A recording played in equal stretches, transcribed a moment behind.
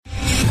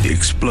The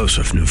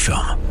explosive new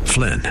film,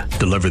 Flynn,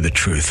 deliver the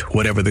truth,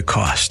 whatever the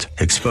cost,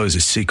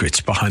 exposes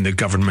secrets behind the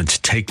government's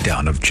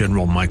takedown of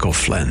General Michael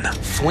Flynn.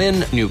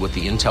 Flynn knew what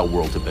the intel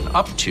world had been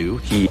up to.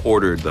 He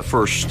ordered the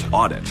first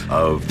audit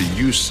of the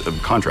use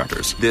of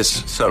contractors.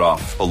 This set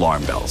off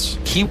alarm bells.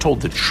 He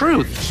told the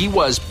truth. He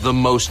was the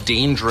most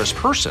dangerous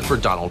person for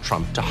Donald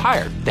Trump to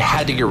hire. They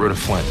had to get rid of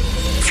Flynn.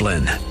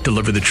 Flynn,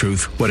 deliver the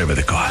truth, whatever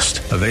the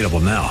cost. Available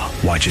now.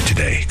 Watch it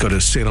today. Go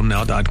to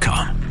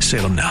salemnow.com.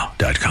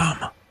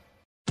 salemnow.com.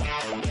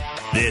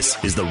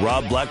 This is the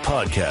Rob Black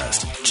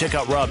Podcast. Check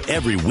out Rob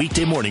every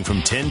weekday morning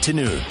from 10 to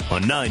noon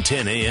on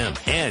 910 a.m.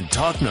 and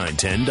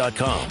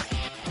talk910.com.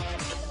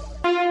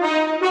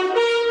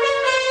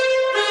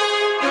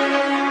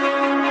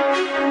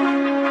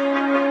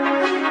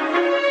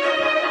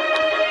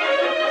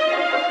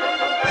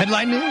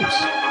 Headline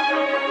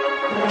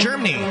news.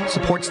 Germany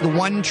supports the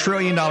 $1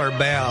 trillion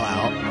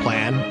bailout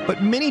plan,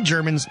 but many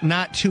Germans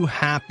not too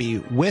happy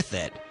with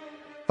it.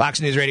 Fox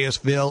News Radio's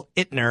Phil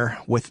Ittner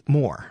with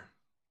more.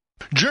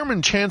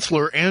 German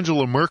Chancellor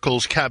Angela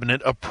Merkel's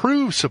cabinet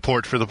approves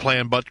support for the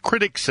plan, but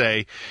critics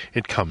say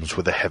it comes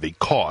with a heavy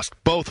cost,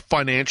 both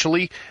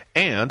financially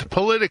and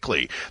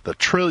politically. The $1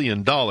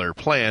 trillion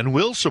plan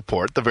will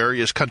support the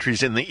various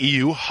countries in the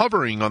EU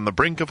hovering on the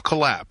brink of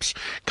collapse,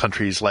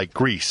 countries like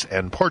Greece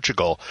and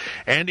Portugal,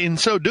 and in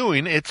so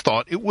doing, it's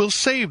thought it will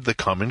save the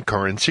common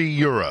currency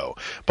euro.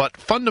 But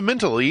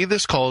fundamentally,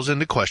 this calls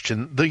into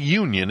question the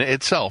union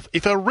itself.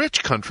 If a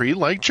rich country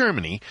like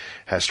Germany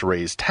has to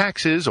raise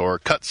taxes or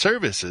cut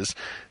services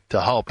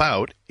to help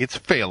out its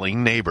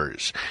failing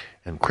neighbors.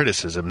 And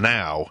criticism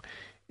now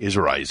is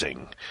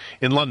rising.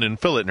 In London,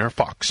 Phil Ittner,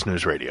 Fox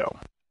News Radio.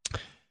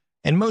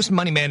 And most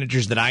money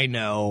managers that I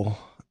know,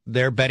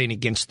 they're betting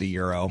against the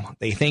euro.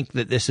 They think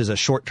that this is a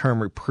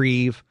short-term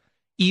reprieve,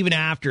 even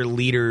after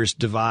leaders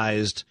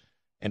devised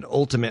and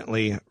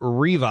ultimately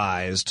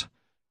revised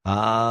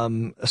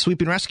a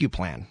sweeping rescue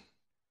plan.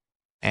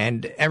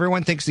 And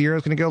everyone thinks the euro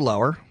is going to go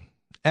lower.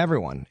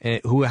 Everyone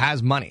who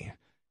has money,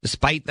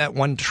 despite that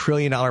 $1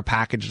 trillion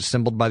package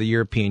assembled by the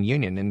European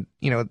Union. And,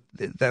 you know,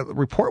 the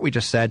report we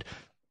just said,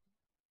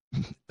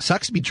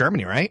 sucks to be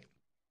Germany, right?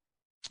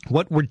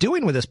 What we're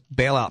doing with this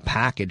bailout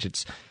package,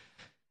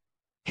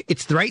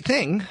 it's the right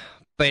thing,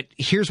 but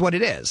here's what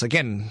it is.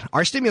 Again,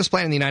 our stimulus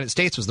plan in the United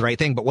States was the right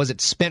thing, but was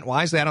it spent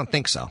wisely? I don't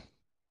think so.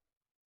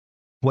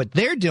 What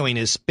they're doing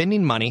is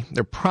spending money.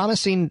 They're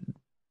promising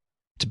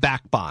to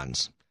back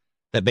bonds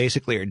that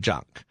basically are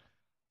junk.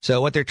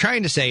 So what they're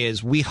trying to say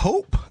is we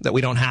hope that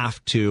we don't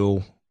have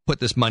to put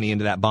this money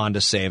into that bond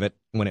to save it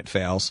when it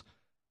fails,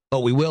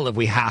 but we will if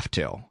we have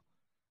to.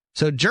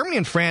 So Germany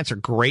and France are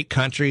great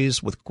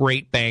countries with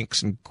great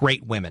banks and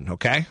great women,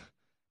 okay?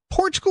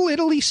 Portugal,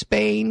 Italy,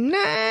 Spain,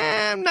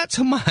 not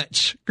so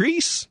much.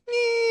 Greece,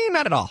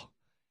 not at all.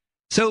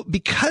 So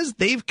because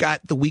they've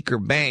got the weaker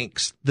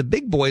banks, the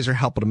big boys are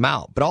helping them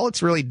out. But all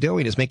it's really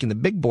doing is making the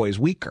big boys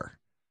weaker.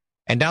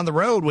 And down the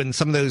road, when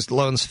some of those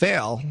loans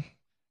fail,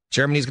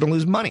 Germany's going to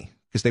lose money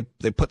because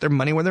they put their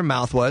money where their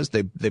mouth was.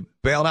 They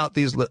bailed out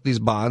these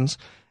bonds.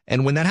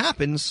 And when that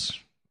happens,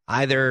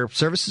 either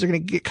services are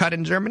going to get cut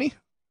in Germany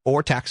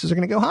or taxes are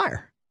going to go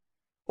higher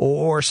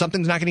or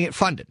something's not going to get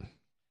funded.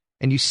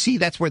 And you see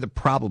that's where the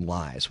problem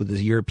lies with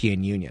the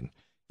European Union.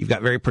 You've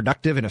got very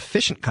productive and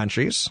efficient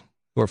countries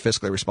who are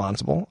fiscally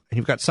responsible, and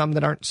you've got some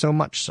that aren't so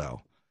much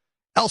so.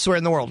 Elsewhere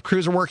in the world,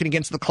 crews are working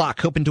against the clock,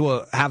 hoping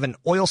to have an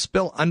oil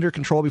spill under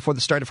control before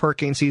the start of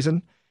hurricane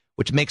season,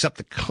 which makes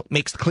the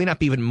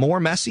cleanup even more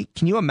messy.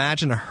 Can you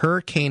imagine a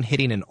hurricane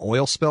hitting an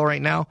oil spill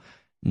right now?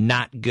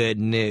 Not good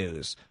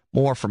news.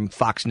 More from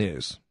Fox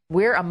News.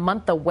 We're a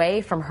month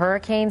away from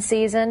hurricane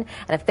season,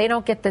 and if they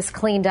don't get this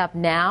cleaned up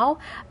now,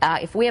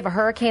 if we have a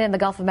hurricane in the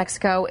Gulf of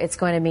Mexico, it's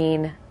going to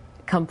mean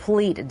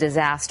complete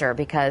disaster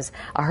because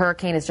a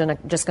hurricane is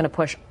just going to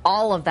push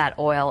all of that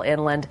oil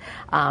inland.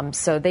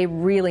 So they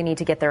really need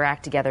to get their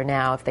act together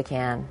now if they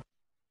can.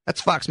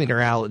 That's Fox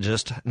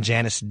meteorologist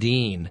Janice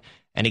Dean.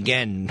 And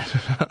again,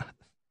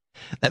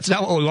 that's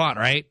not what we want,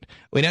 right?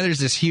 We know there's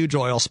this huge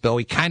oil spill.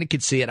 We kind of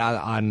could see it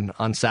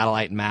on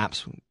satellite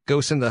maps.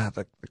 Go send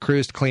the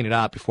crews to clean it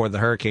up before the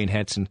hurricane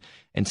hits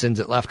and sends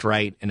it left,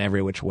 right, and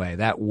every which way.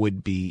 That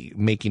would be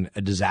making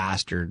a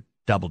disaster,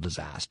 double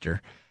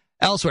disaster.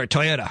 Elsewhere,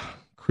 Toyota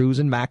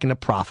cruising back into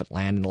profit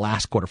land in the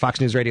last quarter.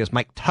 Fox News Radio's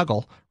Mike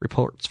Tuggle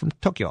reports from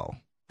Tokyo.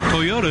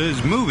 Toyota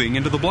is moving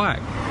into the black.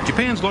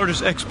 Japan's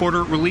largest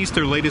exporter released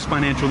their latest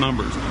financial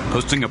numbers,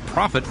 posting a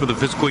profit for the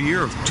fiscal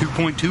year of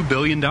 $2.2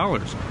 billion.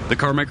 The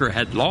carmaker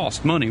had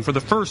lost money for the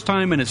first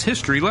time in its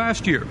history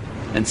last year.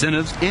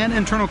 Incentives and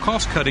internal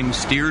cost-cutting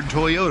steered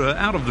Toyota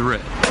out of the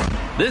red.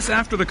 This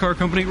after the car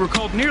company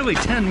recalled nearly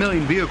 10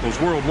 million vehicles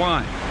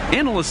worldwide.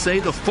 Analysts say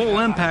the full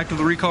impact of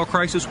the recall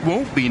crisis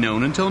won't be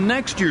known until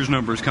next year's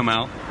numbers come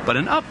out. But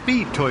an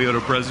upbeat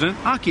Toyota president,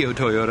 Akio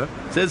Toyoda,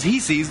 says he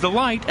sees the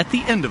light at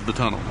the end of the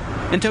tunnel.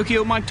 In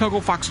Tokyo, Mike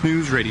Tuggle, Fox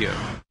News Radio.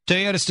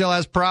 Toyota still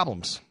has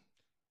problems,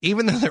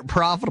 even though they're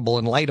profitable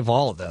in light of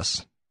all of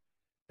this.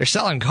 They're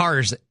selling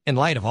cars in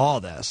light of all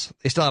this.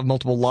 They still have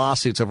multiple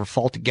lawsuits over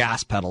faulty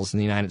gas pedals in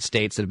the United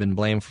States that have been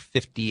blamed for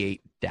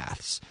 58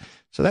 deaths.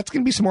 So that's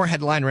going to be some more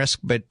headline risk,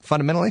 but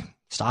fundamentally,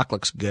 stock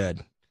looks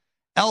good.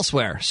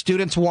 Elsewhere,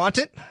 students want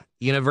it.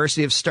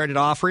 University have started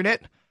offering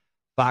it.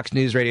 Fox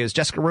News Radio's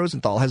Jessica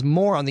Rosenthal has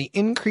more on the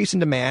increase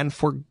in demand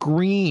for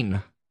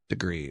green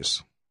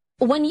degrees.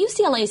 When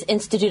UCLA's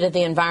Institute of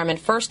the Environment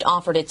first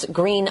offered its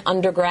green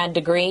undergrad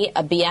degree,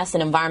 a BS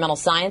in environmental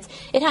science,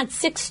 it had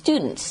 6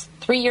 students.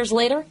 3 years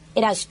later,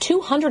 it has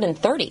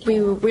 230. We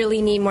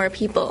really need more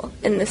people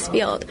in this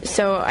field,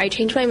 so I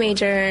changed my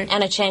major.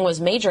 Anna Chang was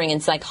majoring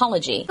in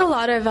psychology. A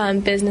lot of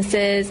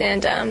businesses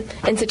and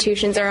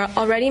institutions are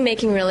already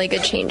making really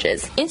good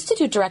changes.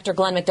 Institute Director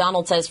Glenn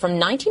McDonald says from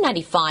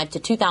 1995 to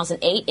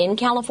 2008 in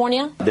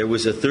California, there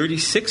was a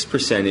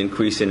 36%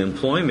 increase in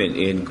employment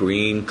in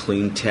green,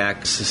 clean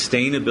tech,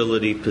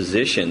 sustainability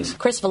positions.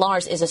 Chris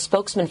Villars is a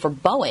spokesman for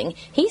Boeing.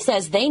 He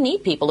says they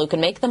need people who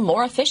can make them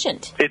more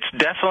efficient. It's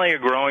definitely a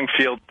growing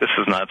field. This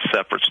is not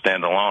separate,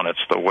 standalone. It's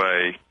the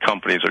way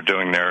companies are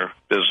doing their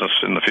business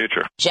in the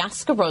future.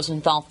 Jessica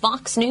Rosenthal,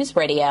 Fox News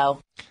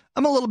Radio.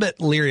 I'm a little bit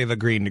leery of a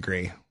green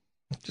degree.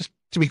 Just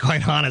to be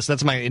quite honest,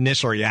 that's my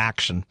initial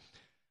reaction.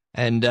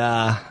 And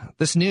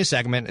this news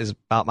segment is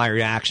about my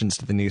reactions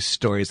to the news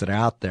stories that are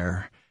out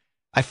there.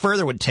 I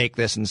further would take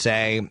this and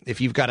say,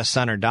 if you've got a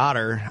son or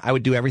daughter, I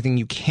would do everything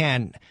you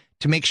can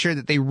to make sure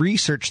that they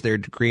research their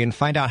degree and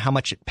find out how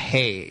much it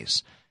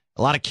pays.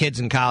 A lot of kids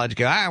in college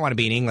go, I want to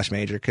be an English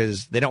major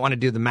because they don't want to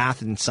do the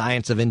math and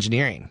science of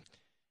engineering.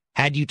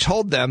 Had you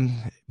told them,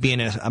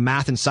 being a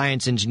math and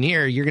science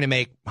engineer, you're going to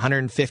make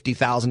 $150,000,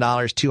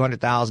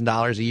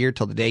 $200,000 a year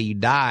till the day you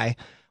die,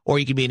 or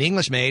you could be an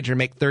English major and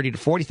make $30,000 to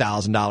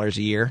 $40,000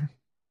 a year,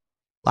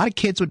 a lot of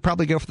kids would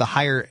probably go for the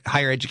higher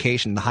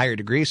education, the higher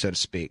degree, so to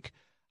speak.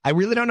 I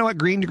really don't know what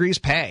green degrees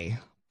pay,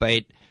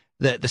 but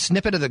the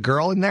snippet of the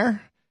girl in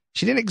there,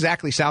 she didn't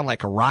exactly sound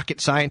like a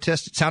rocket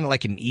scientist. It sounded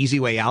like an easy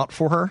way out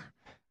for her.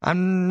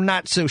 I'm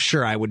not so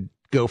sure I would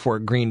go for a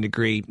green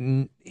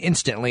degree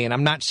instantly, and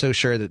I'm not so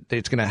sure that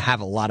it's going to have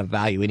a lot of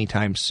value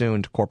anytime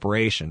soon to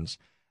corporations.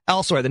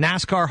 Elsewhere, the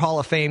NASCAR Hall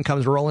of Fame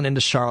comes rolling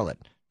into Charlotte,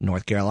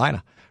 North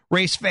Carolina.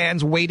 Race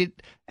fans waited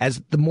as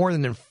the more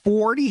than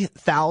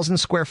 40,000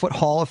 square foot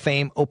Hall of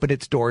Fame opened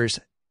its doors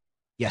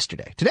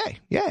today.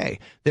 Yay.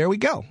 There we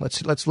go.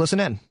 Let's listen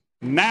in.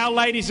 Now,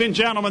 ladies and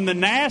gentlemen, the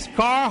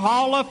NASCAR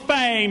Hall of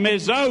Fame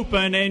is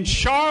open in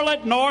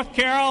Charlotte, North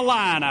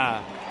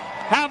Carolina.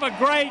 Have a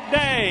great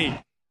day.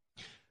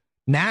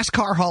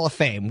 NASCAR Hall of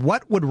Fame.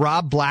 What would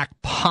Rob Black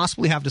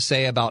possibly have to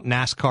say about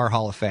NASCAR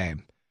Hall of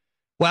Fame?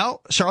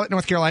 Well, Charlotte,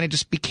 North Carolina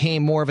just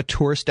became more of a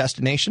tourist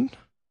destination,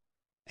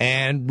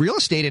 and real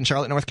estate in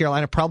Charlotte, North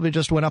Carolina probably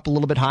just went up a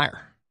little bit higher.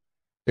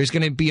 There's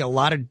going to be a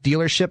lot of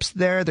dealerships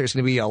there. There's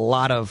going to be a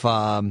lot of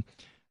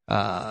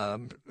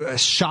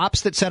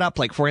shops that set up,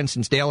 like, for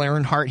instance, Dale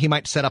Earnhardt, he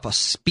might set up a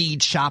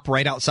speed shop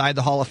right outside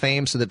the Hall of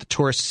Fame so that the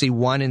tourists see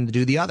one and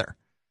do the other.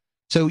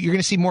 So you're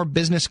going to see more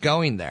business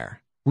going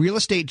there. Real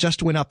estate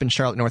just went up in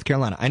Charlotte, North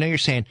Carolina. I know you're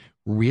saying,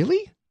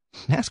 really?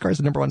 NASCAR is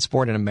the number one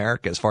sport in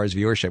America as far as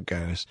viewership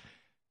goes.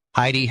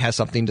 Heidi has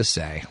something to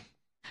say.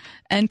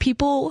 And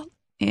people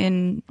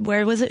in,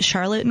 where was it,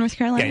 Charlotte, North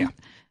Carolina,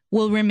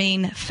 will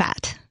remain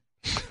fat.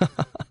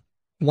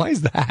 Why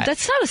is that?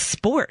 That's not a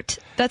sport.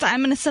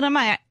 I'm going to sit on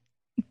my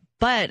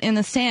butt in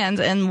the stands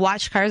and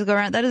watch cars go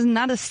around. That is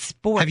not a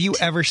sport. Have you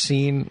ever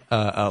seen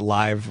a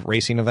live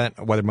racing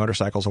event, whether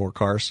motorcycles or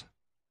cars?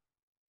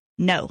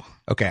 No.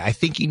 Okay, I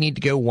think you need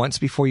to go once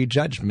before you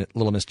judge,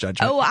 Little Miss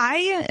Judgment. Oh,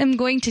 I am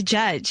going to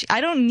judge.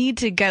 I don't need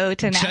to go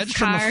to NASCAR. Judge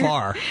from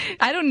afar.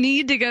 I don't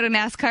need to go to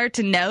NASCAR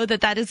to know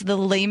that is the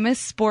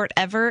lamest sport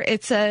ever.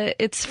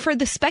 It's for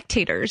the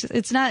spectators.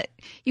 It's not,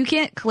 you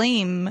can't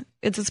claim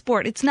it's a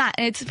sport. It's not.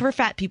 It's for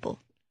fat people.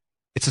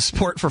 It's a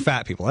sport for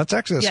fat people. That's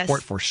actually a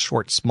sport for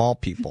short, small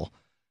people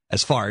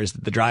as far as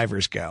the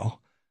drivers go.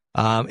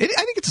 I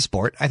think it's a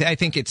sport. I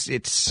think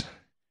it's...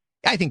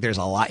 I think there's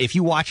a lot. If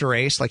you watch a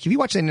race, like if you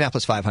watch the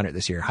Indianapolis 500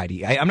 this year,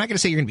 Heidi, I'm not going to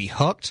say you're going to be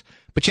hooked,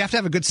 but you have to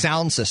have a good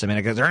sound system. And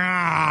it goes,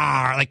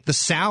 like the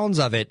sounds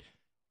of it.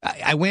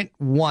 I went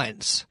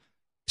once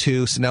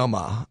to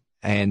Sonoma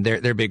and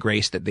their big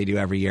race that they do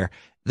every year.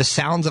 The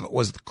sounds of it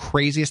was the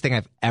craziest thing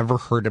I've ever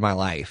heard in my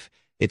life.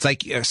 It's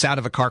like a sound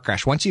of a car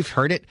crash. Once you've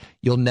heard it,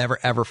 you'll never,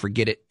 ever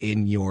forget it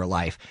in your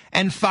life.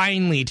 And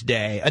finally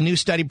today, a new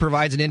study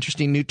provides an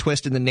interesting new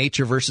twist in the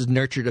nature versus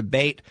nurture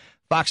debate.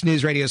 Fox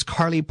News Radio's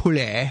Carly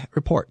Poulet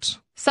reports.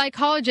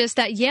 Psychologists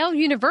at Yale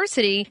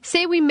University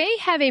say we may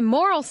have a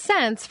moral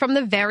sense from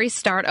the very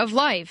start of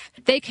life.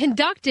 They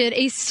conducted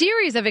a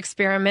series of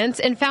experiments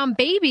and found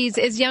babies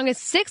as young as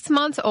 6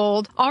 months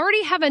old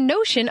already have a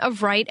notion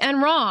of right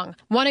and wrong.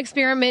 One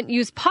experiment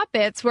used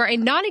puppets where a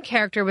naughty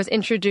character was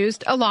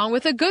introduced along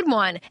with a good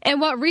one. And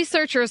what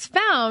researchers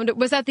found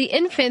was that the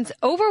infants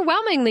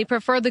overwhelmingly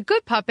prefer the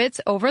good puppets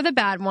over the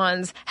bad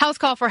ones. House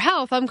Call for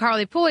Health, I'm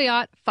Carly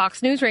Pouliot,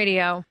 Fox News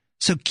Radio.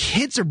 So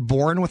kids are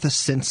born with a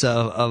sense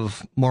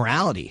of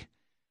morality.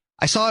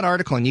 I saw an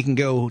article, and you can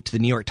go to the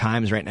New York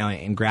Times right now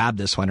and grab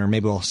this one, or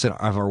maybe we'll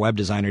have our web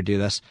designer do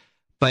this.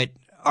 But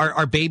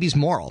are babies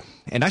moral?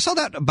 And I saw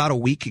that about a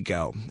week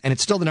ago, and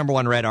it's still the number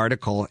one read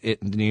article in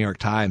the New York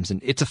Times.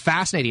 And it's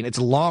it's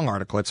a long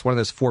article. It's one of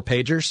those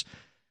 4-pagers.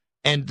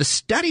 And the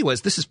study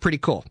was, this is pretty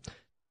cool.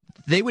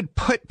 They would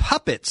put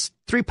puppets,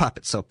 3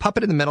 puppets. So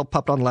puppet in the middle,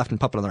 puppet on the left, and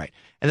puppet on the right.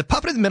 And the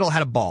puppet in the middle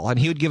had a ball, and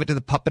he would give it to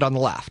the puppet on the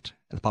left.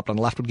 And the puppet on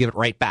the left would give it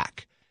right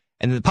back.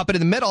 And the puppet in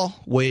the middle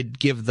would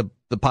give the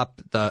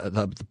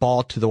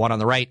ball to the one on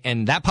the right,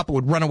 and that puppet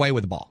would run away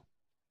with the ball.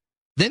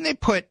 Then they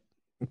put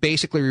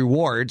basically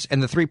rewards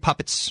and the 3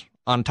 puppets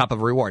on top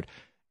of a reward.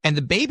 And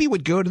the baby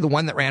would go to the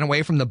one that ran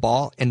away from the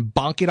ball and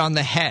bonk it on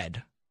the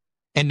head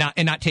and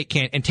not take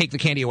the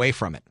candy away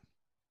from it.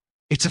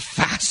 It's a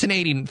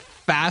fascinating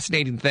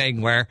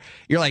thing where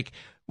you're like,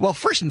 well,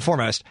 first and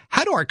foremost,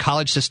 how do our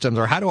college systems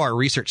or how do our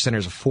research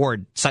centers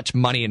afford such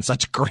money and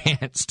such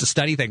grants to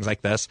study things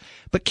like this?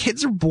 But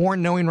kids are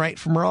born knowing right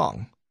from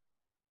wrong.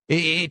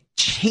 It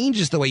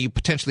changes the way you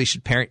potentially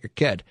should parent your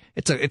kid.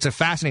 It's a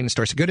fascinating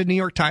story. So go to New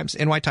York Times,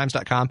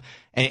 nytimes.com,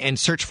 and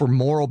search for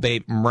morale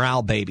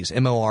babies,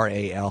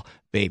 MORAL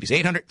babies.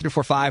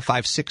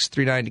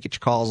 800-345-5639 to get your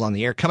calls on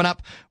the air. Coming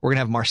up, we're going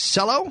to have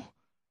Marcelo,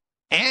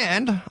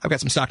 and I've got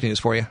some stock news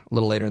for you a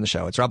little later in the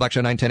show. It's Rob Black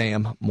Show, 9:10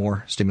 a.m.,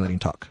 more stimulating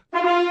talk.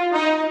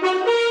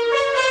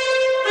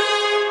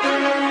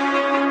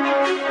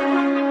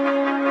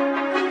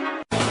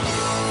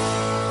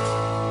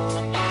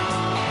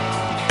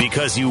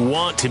 Because you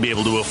want to be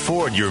able to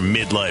afford your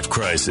midlife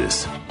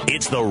crisis.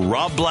 It's the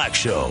Rob Black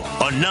Show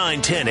on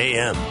 9:10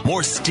 a.m.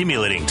 More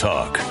stimulating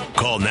talk.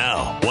 Call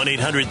now,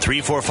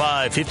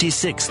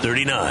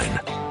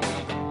 1-800-345-5639.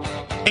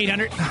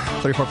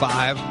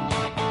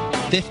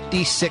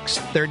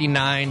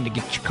 800-345-5639 to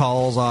get your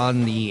calls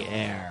on the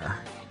air.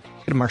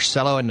 Go to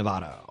Marcelo in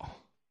Nevada.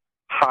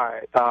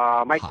 Hi.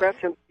 My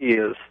question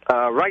is,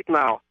 right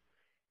now,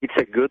 it's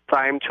a good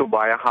time to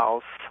buy a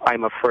house.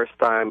 I'm a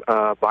first-time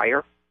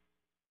buyer.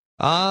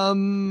 How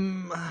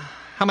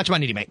much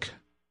money do you make?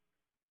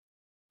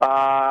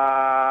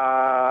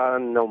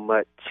 No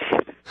much.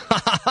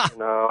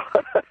 No.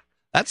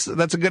 That's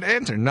a good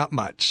answer. Not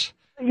much.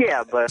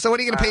 Yeah, but so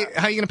what are you going to pay?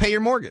 How are you going to pay your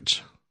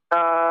mortgage?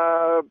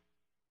 Well,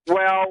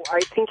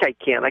 I think I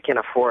can. I can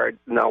afford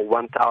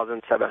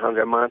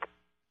 $1,700 a month.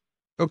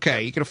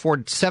 Okay, you can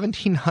afford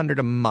 $1,700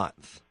 a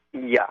month.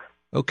 Yeah.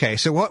 Okay,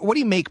 so what do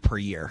you make per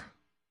year?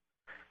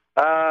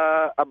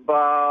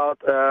 About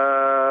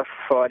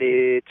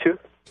 42.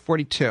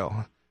 42.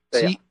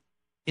 So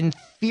in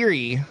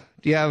theory,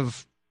 do you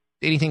have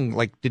anything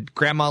like, did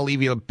grandma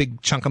leave you a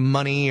big chunk of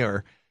money,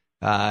 or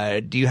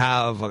do you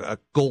have a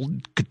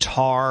gold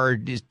guitar?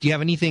 Do you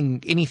have anything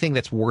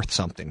that's worth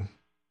something?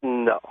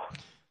 No.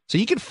 So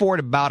you can afford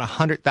about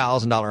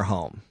 $100,000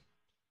 home.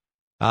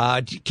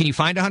 Can you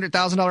find a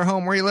 $100,000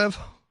 home where you live?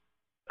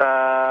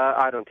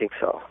 I don't think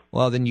so.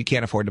 Well, then you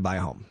can't afford to buy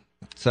a home.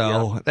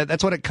 So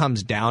that's what it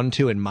comes down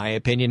to, in my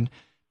opinion.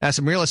 Now,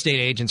 some real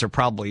estate agents are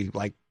probably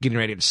like getting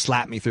ready to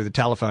slap me through the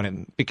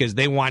telephone, because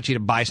they want you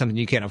to buy something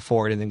you can't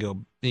afford, and then go.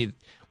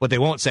 What they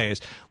won't say is,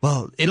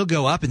 well, it'll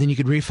go up, and then you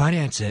could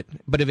refinance it.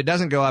 But if it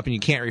doesn't go up and you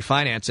can't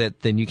refinance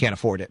it, then you can't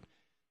afford it.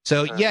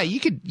 So yeah, you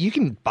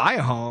can buy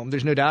a home.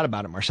 There's no doubt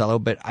about it, Marcelo.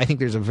 But I think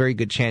there's a very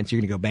good chance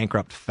you're going to go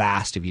bankrupt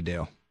fast if you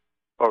do.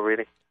 Oh,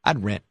 really?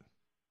 I'd rent.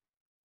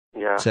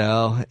 Yeah.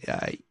 So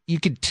you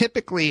could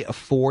typically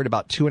afford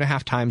about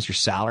 2.5 times your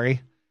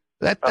salary.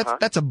 That's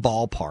a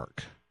ballpark.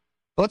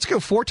 But let's go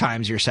 4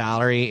 times your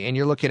salary, and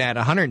you're looking at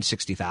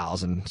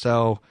 $160,000.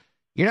 So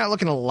you're not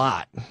looking at a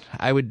lot.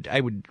 I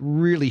would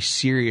really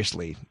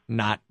seriously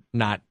not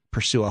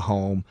pursue a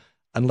home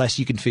unless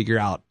you can figure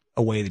out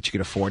a way that you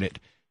could afford it.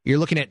 You're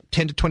looking at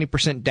 10 to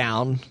 20%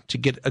 down to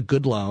get a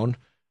good loan,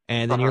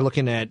 and then you're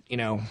looking at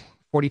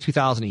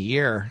 $42,000 a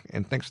year.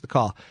 And thanks for the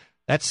call.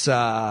 That's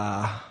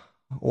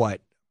what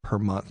per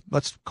month?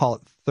 Let's call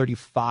it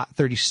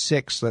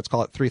 36. So let's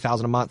call it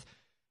 $3,000 a month.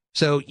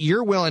 So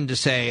you're willing to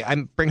say, I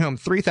bring home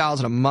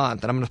 $3,000 a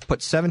month, and I'm going to put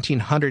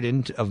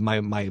 $1,700 of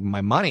my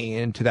money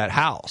into that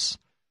house.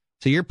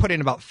 So you're putting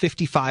about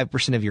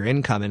 55% of your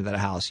income into that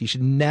house. You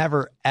should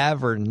never,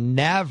 ever,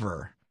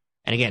 never.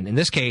 And again, in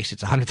this case,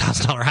 it's a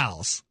 $100,000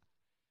 house.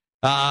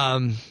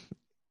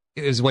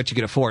 Is what you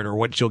can afford, or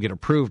what you'll get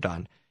approved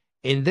on.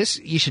 In this,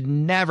 you should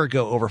never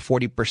go over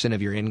 40%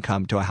 of your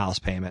income to a house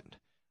payment.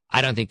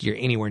 I don't think you're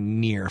anywhere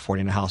near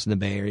affording a house in the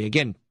Bay Area.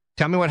 Again,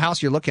 tell me what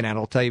house you're looking at.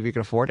 I'll tell you if you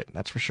can afford it.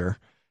 That's for sure.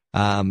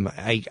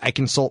 I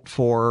consult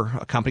for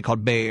a company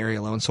called Bay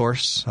Area Loan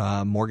Source,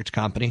 mortgage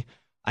company.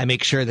 I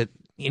make sure that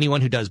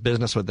anyone who does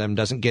business with them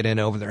doesn't get in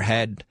over their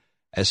head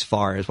as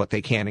far as what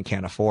they can and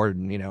can't afford.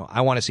 And,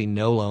 I want to see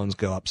no loans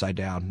go upside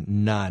down.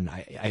 None.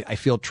 I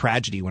feel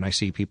tragedy when I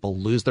see people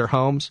lose their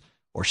homes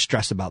or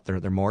stress about their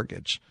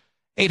mortgage.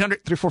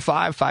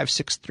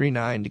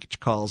 800-345-5639 to get your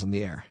calls in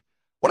the air.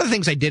 One of the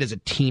things I did as a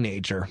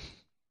teenager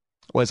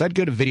was I'd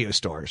go to video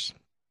stores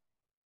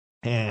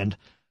and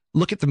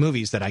look at the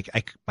movies that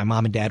my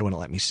mom and dad wouldn't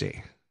let me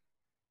see.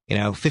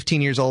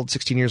 15 years old,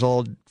 16 years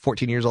old,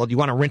 14 years old, you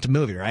want to rent a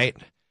movie, right?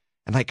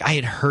 And like I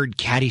had heard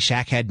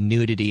Caddyshack had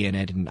nudity in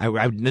it, and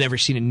I'd never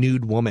seen a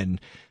nude woman.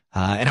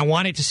 And I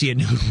wanted to see a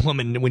nude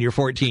woman when you're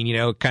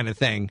 14, kind of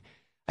thing.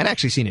 I'd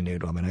actually seen a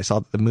nude woman. I saw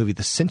the movie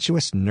The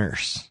Sensuous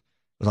Nurse.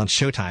 It was on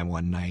Showtime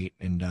one night,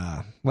 and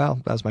that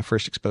was my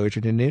first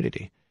exposure to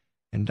nudity.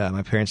 And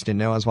my parents didn't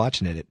know I was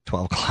watching it at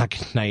 12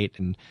 o'clock at night,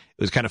 and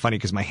it was kind of funny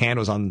because my hand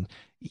was on.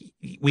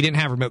 We didn't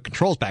have remote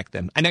controls back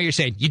then. I know you're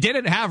saying you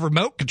didn't have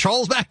remote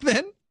controls back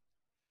then.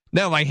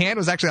 No, my hand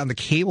was actually on the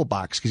cable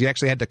box because you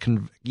actually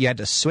had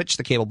to switch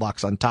the cable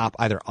box on top,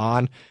 either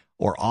on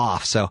or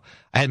off. So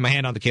I had my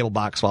hand on the cable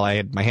box while I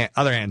had my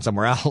other hand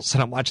somewhere else,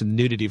 and I'm watching the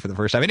nudity for the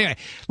first time. Anyway,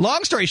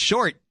 long story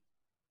short,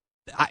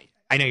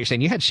 I know you're saying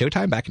you had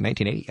Showtime back in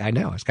 1980. I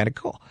know, it's kind of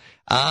cool.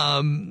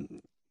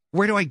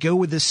 Where do I go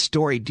with this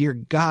story? Dear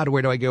God,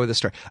 where do I go with this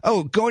story?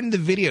 Oh, going to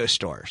the video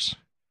stores.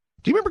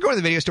 Do you remember going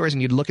to the video stores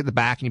and you'd look at the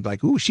back and you'd be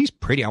like, ooh, she's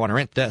pretty. I want to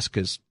rent this,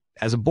 because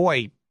as a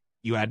boy,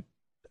 you had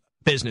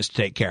business to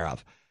take care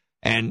of.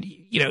 And,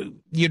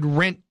 you'd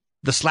rent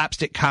the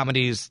slapstick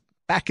comedies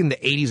back in the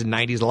 80s and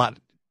 90s. A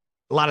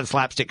lot of the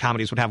slapstick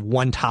comedies would have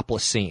one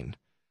topless scene,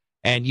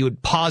 and you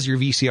would pause your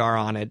VCR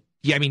on it.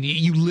 Yeah, I mean,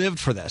 you lived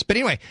for this. But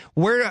anyway,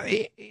 we're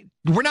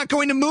not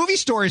going to movie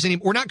stores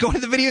anymore. We're not going to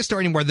the video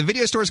store anymore. The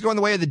video store is going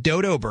the way of the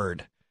dodo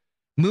bird.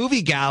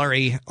 Movie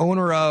Gallery,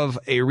 owner of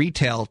a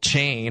retail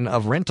chain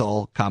of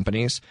rental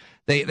companies,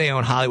 they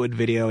own Hollywood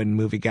Video and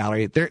Movie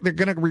Gallery. They're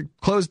going to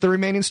close the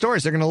remaining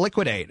stores. They're going to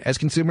liquidate as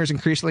consumers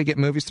increasingly get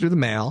movies through the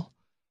mail,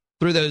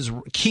 through those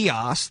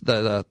kiosks,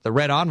 the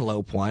red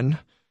envelope one,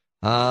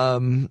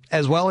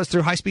 as well as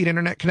through high-speed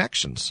internet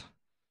connections.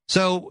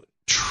 So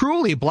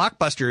truly,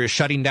 Blockbuster is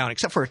shutting down,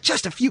 except for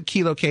just a few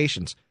key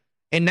locations.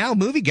 And now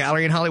Movie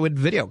Gallery and Hollywood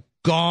Video,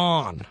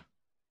 gone.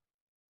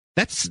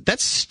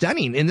 That's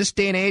stunning. In this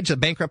day and age, a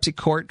bankruptcy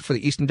court for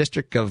the Eastern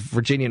District of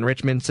Virginia and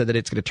Richmond said that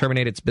it's going to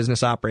terminate its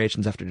business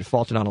operations after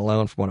defaulting on a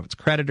loan from one of its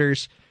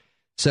creditors.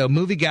 So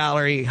Movie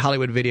Gallery,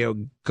 Hollywood Video,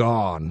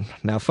 gone.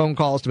 Now, phone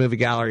calls to Movie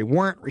Gallery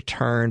weren't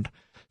returned.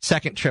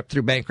 Second trip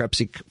through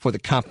bankruptcy for the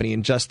company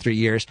in just 3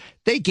 years.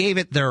 They gave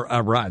it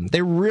a run.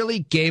 They really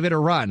gave it a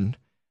run,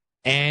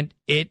 and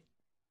it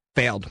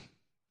failed.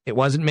 It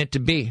wasn't meant to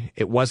be.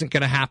 It wasn't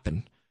going to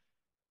happen.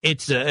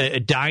 It's a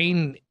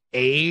dying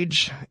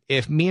age.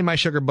 If me and my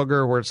sugar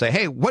booger were to say,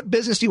 hey, what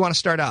business do you want to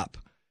start up?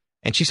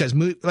 And she says,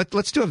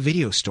 let's do a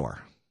video store.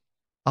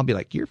 I'll be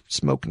like, you're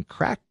smoking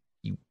crack,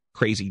 you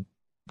crazy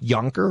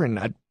yonker, and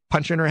I'd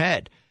punch her in her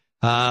head.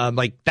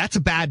 That's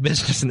a bad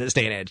business in this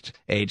day and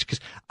age, because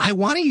I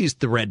want to use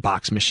the red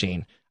box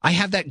machine. I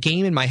have that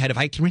game in my head. If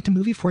I can rent a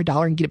movie for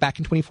 $1 and get it back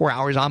in 24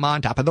 hours, I'm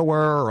on top of the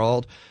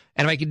world.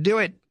 And if I can do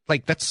it,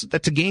 that's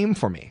a game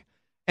for me.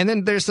 And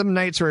then there's some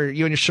nights where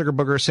you and your sugar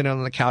booger are sitting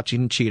on the couch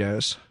eating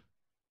Cheetos.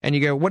 And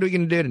you go, what are we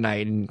going to do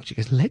tonight? And she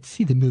goes, let's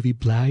see the movie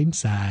Blind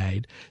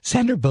Side.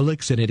 Sandra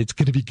Bullock's in it. It's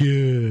going to be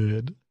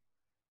good.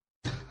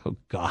 Oh,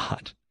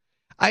 God.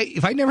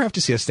 If I never have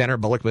to see a Sandra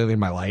Bullock movie in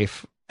my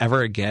life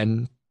ever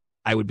again,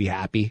 I would be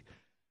happy.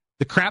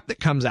 The crap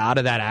that comes out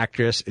of that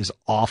actress is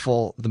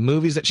awful. The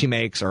movies that she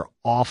makes are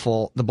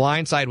awful. The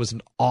Blind Side was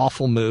an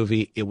awful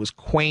movie. It was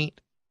quaint.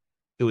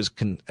 It was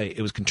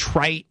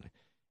contrite.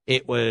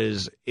 It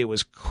was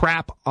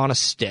crap on a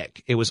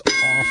stick. It was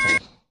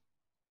awful.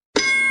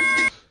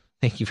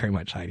 Thank you very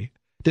much, Heidi.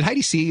 Did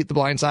Heidi see The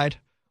Blind Side?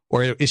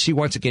 Or is she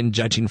once again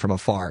judging from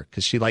afar?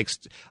 Because she likes,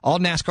 all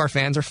NASCAR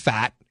fans are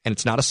fat, and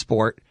it's not a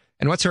sport.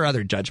 And what's her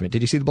other judgment?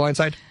 Did you see The Blind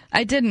Side?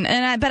 I didn't.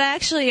 But I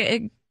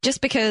actually, just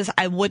because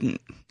I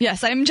wouldn't.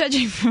 Yes, I'm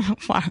judging from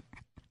afar.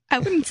 I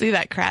wouldn't see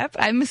that crap.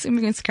 I'm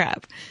assuming it's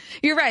crap.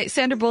 You're right.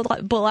 Sandra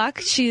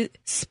Bullock,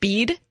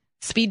 Speed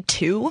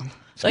 2.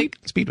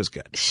 Speed was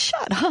good.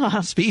 Shut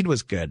up. Speed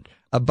was good.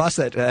 A bus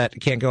that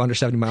can't go under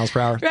 70 miles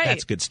per hour, right.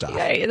 That's good stuff.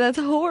 Right, that's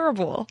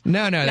horrible.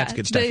 No, that's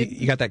good stuff.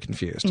 You got that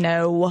confused.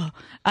 No.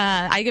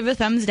 I give a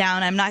thumbs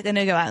down. I'm not going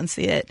to go out and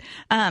see it.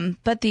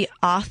 But the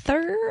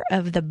author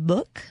of the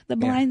book, The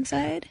Blind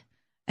Side,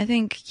 I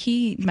think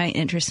he might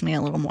interest me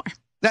a little more.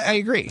 I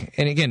agree.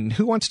 And again,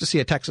 who wants to see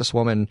a Texas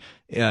woman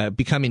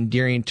become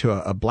endearing to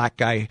a black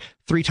guy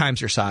 3 times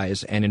her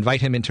size and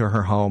invite him into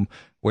her home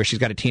where she's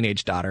got a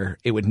teenage daughter?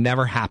 It would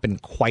never happen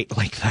quite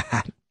like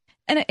that.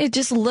 And it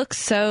just looks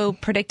so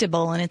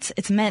predictable, and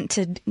it's meant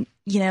to,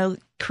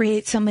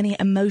 create so many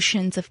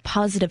emotions of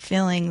positive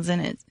feelings,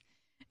 and it's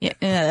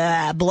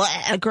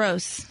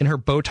gross. In her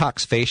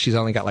Botox face, she's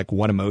only got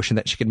one emotion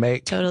that she can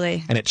make.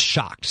 Totally. And it's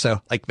shocked.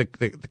 So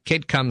the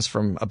kid comes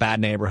from a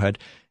bad neighborhood,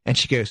 and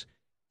she goes,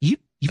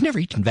 You've never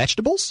eaten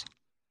vegetables?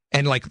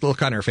 And the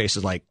look on her face is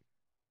it's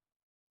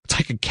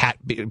like a cat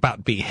about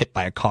to be hit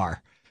by a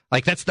car.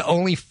 That's the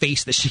only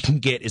face that she can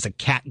get is a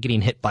cat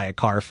getting hit by a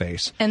car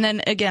face. And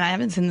then, again, I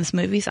haven't seen this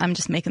movie, so I'm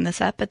just making this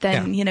up. But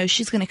then,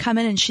 she's going to come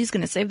in and she's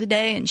going to save the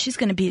day, and she's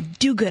going to be a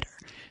do-gooder.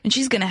 And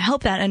she's going to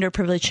help that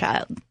underprivileged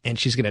child. And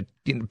she's going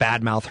to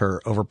badmouth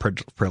her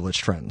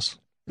overprivileged friends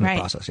in the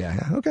process. Yeah,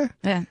 okay.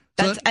 Yeah.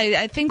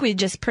 I think we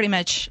just pretty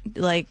much,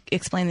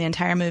 explain the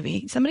entire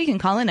movie. Somebody can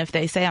call in if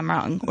they say I'm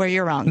wrong or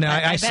you're wrong. No,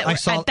 I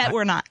bet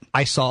we're not.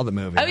 I saw the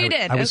movie. Oh, you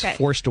did? I was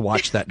forced to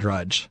watch that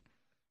drudge.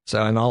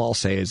 So, and all I'll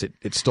say is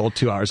it stole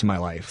 2 hours of my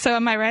life. So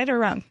am I right or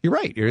wrong? You're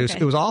right.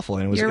 It was awful.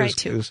 And You're right,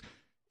 too.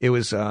 It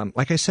was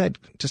like I said,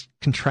 just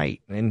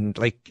contrite. And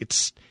like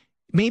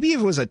maybe if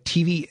it was a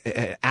TV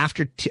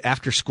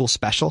after school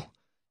special,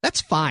 that's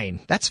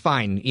fine. That's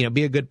fine. You know,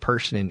 be a good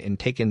person and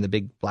take in the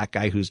big black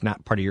guy who's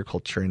not part of your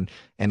culture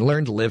and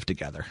learn to live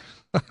together.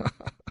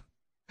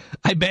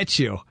 I bet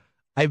you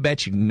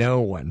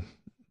no one.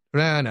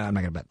 No, I'm not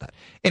going to bet that.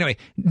 Anyway,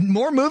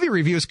 more movie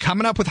reviews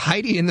coming up with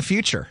Heidi in the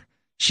future.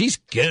 She's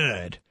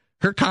good.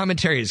 Her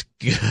commentary is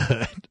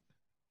good.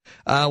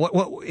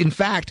 In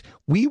fact,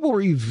 we will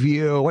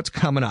review what's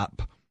coming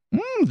up.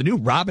 The new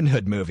Robin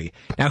Hood movie.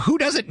 Now, who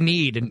doesn't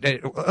need, and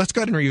let's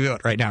go ahead and review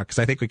it right now because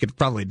I think we could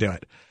probably do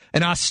it.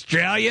 An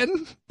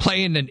Australian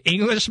playing an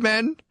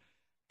Englishman,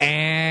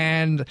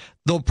 and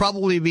there'll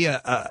probably be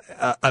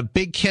a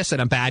big kiss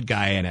and a bad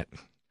guy in it.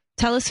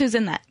 Tell us who's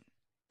in that.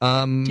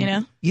 Do you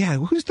know? Yeah,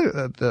 who's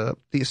the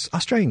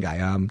Australian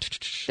guy?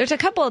 There's a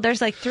couple.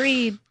 There's like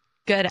 3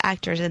 good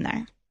actors in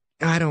there.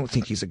 I don't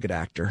think he's a good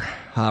actor.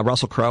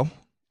 Russell Crowe.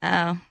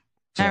 Oh,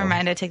 never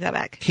mind. I take that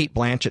back. Kate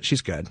Blanchett,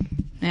 she's good.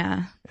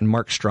 Yeah. And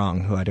Mark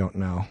Strong, who I don't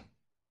know.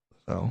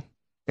 So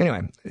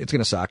anyway, it's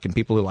gonna suck, and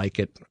people who like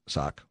it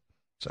suck.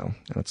 So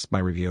that's my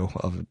review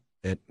of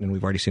it, and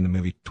we've already seen the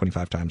movie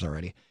 25 times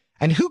already.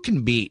 And who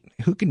can beat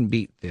the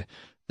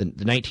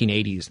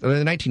 1980s,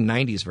 the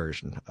 1990s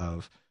version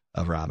of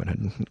Robin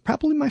Hood?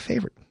 Probably my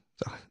favorite.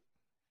 So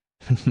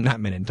not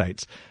Men in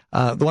Tights.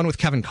 The one with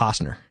Kevin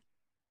Costner,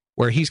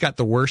 where he's got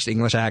the worst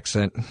English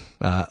accent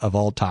of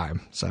all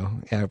time. So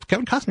yeah,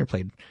 Kevin Costner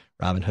played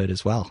Robin Hood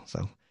as well.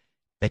 So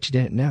bet you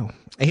didn't know.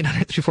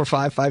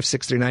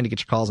 800-345-5639 to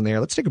get your calls in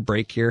there. Let's take a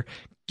break here.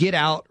 Get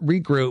out,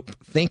 regroup,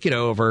 think it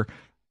over.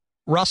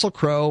 Russell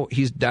Crowe,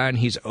 he's done.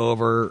 He's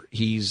over.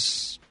 I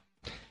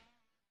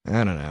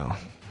don't know.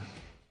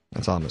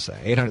 That's all I'm going to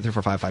say.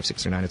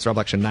 800-345-5639. It's Rob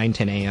Black Show,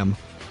 9:10 a.m.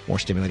 More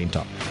stimulating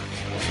talk.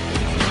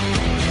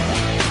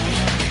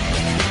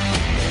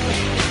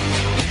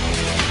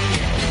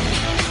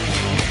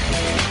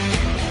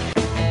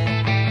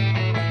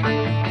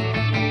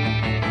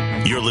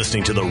 You're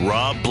listening to The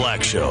Rob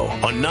Black Show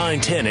on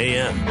 9:10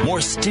 a.m. More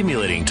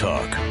stimulating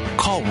talk.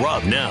 Call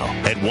Rob now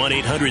at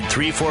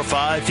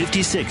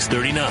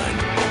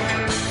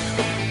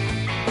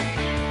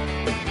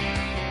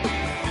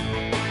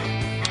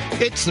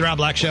 1-800-345-5639. It's The Rob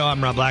Black Show.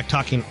 I'm Rob Black,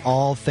 talking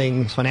all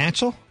things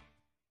financial.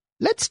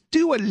 Let's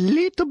do a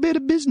little bit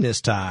of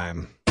business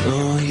time.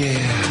 Oh,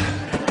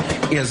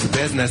 yeah. It's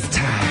business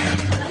time.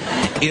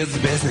 It's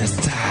business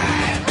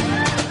time.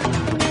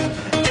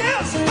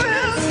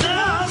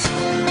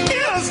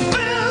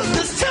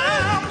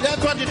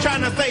 What you're trying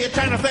to say? You're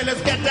trying to say,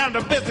 let's get down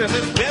to business.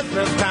 It's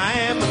business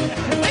time.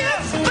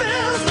 It's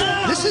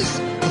business. This is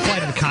the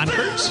Flight of the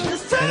Conchords, and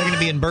they're going to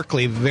be in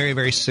Berkeley very,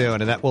 very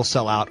soon, and that will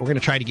sell out. We're going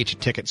to try to get you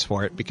tickets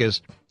for it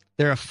because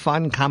they're a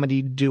fun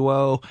comedy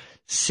duo,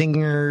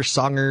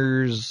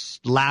 singers,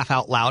 laugh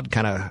out loud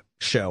kind of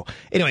show.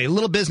 Anyway, a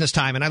little business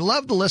time, and I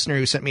love the listener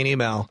who sent me an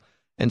email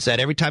and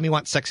said every time he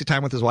wants sexy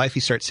time with his wife, he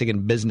starts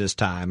singing business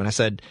time. And I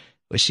said,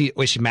 Was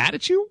she mad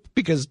at you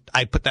because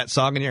I put that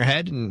song in your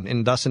head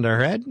and thus into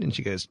her head? And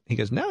he goes,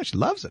 no, she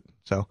loves it.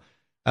 So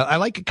I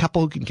like a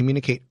couple who can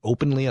communicate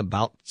openly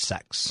about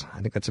sex.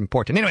 I think that's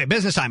important. Anyway,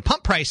 business time.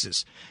 Pump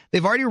prices.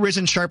 They've already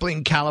risen sharply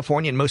in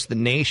California and most of the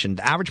nation.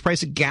 The average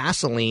price of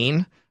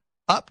gasoline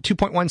up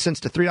 2.1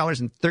 cents to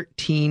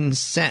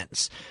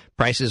 $3.13.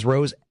 Prices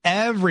rose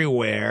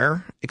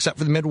everywhere except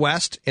for the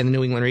Midwest and the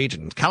New England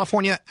region.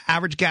 California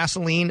average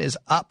gasoline is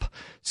up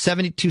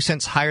 72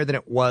 cents higher than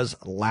it was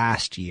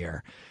last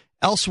year.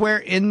 Elsewhere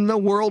in the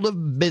world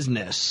of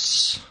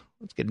business,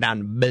 let's get down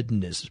to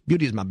business.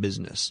 Beauty is my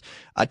business.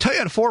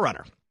 Toyota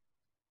 4Runner,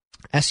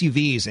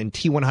 SUVs, and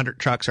T100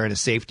 trucks are in a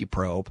safety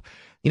probe.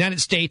 The United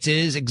States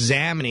is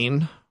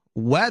examining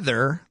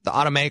whether the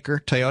automaker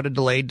Toyota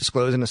delayed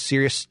disclosing a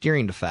serious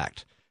steering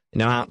defect. An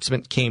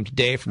announcement came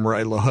today from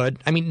Roy LaHood.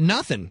 I mean,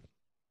 nothing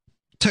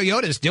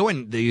Toyota's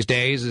doing these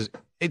days is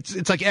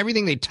it's like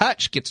everything they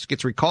touch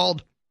gets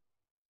recalled,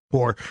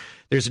 or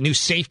there's a new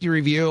safety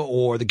review,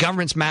 or the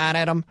government's mad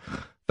at them.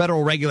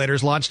 Federal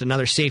regulators launched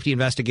another safety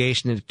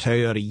investigation into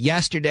Toyota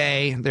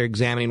yesterday. They're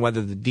examining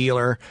whether the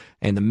dealer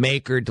and the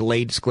maker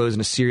delayed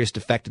disclosing a serious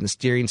defect in the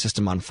steering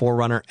system on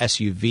 4Runner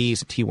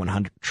SUVs and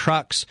T100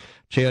 trucks.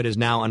 Toyota is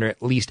now under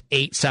at least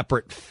 8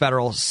 separate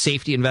federal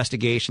safety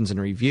investigations and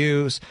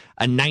reviews.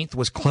 A 9th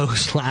was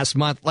closed last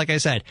month. Like I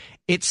said,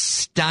 it's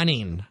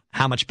stunning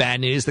how much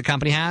bad news the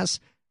company has.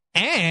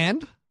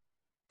 And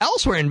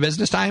elsewhere in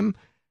business time,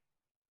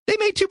 they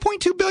made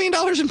 $2.2 billion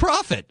in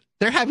profit.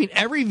 They're having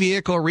every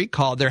vehicle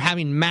recalled. They're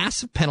having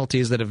massive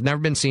penalties that have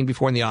never been seen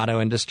before in the auto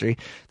industry.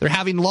 They're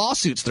having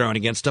lawsuits thrown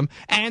against them,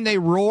 and they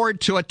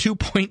roared to a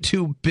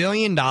 $2.2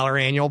 billion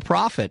annual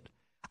profit.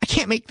 I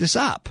can't make this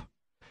up.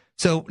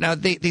 So now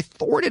they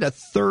thwarted a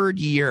third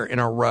year in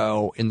a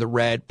row in the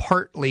red,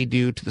 partly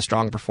due to the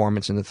strong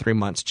performance in the 3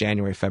 months,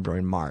 January, February,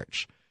 and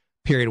March,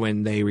 period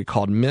when they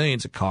recalled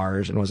millions of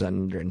cars and was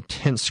under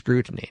intense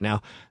scrutiny.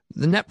 Now,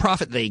 the net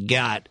profit they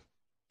got,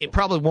 it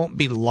probably won't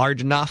be large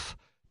enough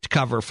to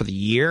cover for the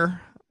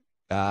year.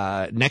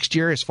 Next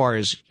year, as far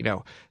as,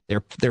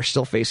 they're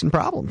still facing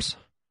problems.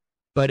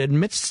 But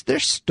amidst their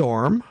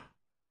storm,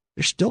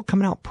 they're still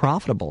coming out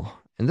profitable.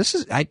 And this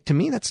is, to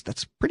me, that's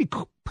pretty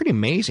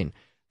amazing.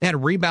 They had a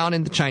rebound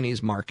in the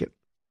Chinese market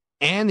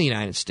and the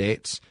United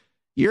States.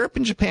 Europe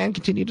and Japan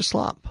continue to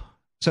slump.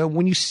 So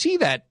when you see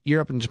that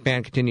Europe and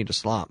Japan continue to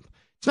slump,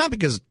 it's not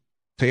because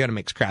Toyota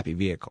makes crappy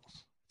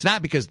vehicles. It's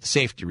not because of the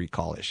safety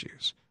recall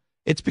issues.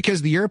 It's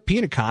because the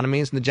European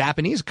economies and the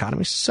Japanese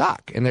economies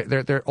suck, and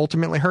they're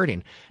ultimately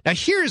hurting. Now,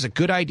 here's a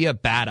good idea,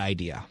 bad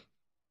idea.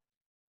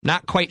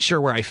 Not quite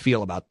sure where I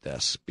feel about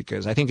this,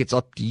 because I think it's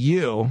up to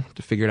you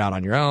to figure it out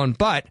on your own,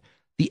 but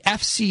the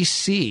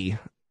FCC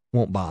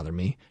won't bother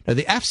me. Now,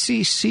 the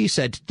FCC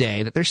said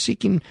today that they're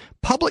seeking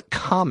public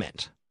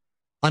comment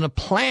on a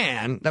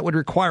plan that would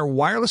require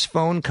wireless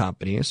phone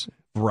companies,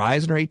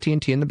 Verizon or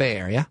AT&T in the Bay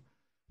Area,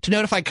 to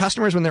notify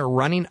customers when they're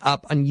running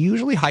up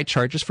unusually high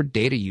charges for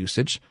data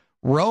usage,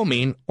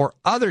 roaming, or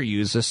other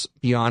uses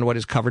beyond what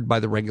is covered by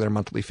the regular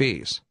monthly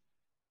fees.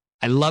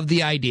 I love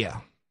the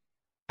idea.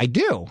 I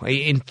do.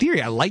 In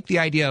theory, I like the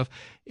idea of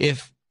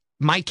if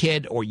my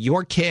kid or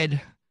your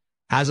kid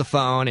has a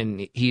phone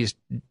and he's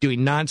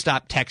doing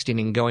nonstop texting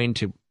and going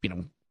to,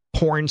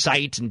 porn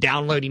sites and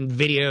downloading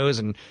videos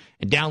and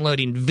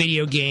downloading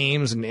video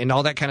games and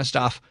all that kind of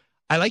stuff.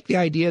 I like the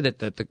idea that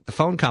the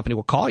phone company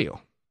will call you.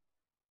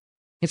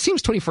 It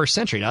seems 21st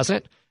century, doesn't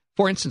it?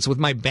 For instance, with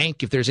my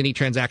bank, if there's any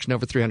transaction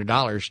over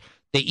 $300,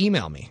 they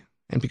email me.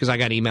 And because I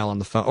got email on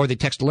the phone, or they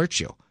text alerts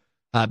you.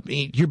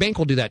 Your bank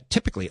will do that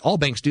typically. All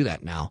banks do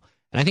that now.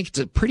 And I think it's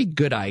a pretty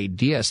good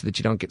idea so that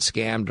you don't get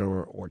scammed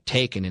or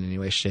taken in any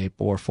way, shape,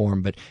 or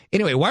form. But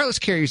anyway, wireless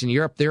carriers in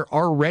Europe, they're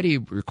already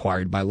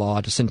required by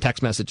law to send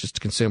text messages to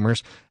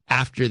consumers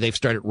after they've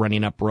started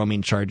running up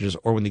roaming charges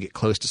or when they get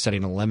close to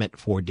setting a limit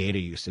for data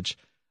usage.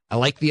 I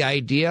like the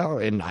idea,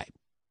 and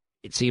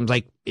it seems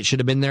like it should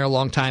have been there a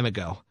long time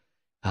ago.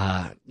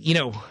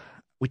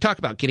 We talk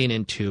about getting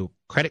into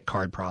credit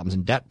card problems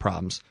and debt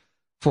problems.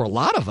 For a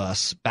lot of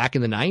us back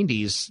in the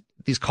 90s,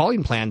 these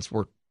calling plans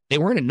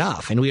weren't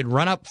enough, and we had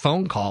run up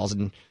phone calls.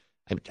 And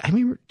I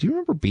mean, do you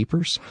remember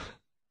beepers?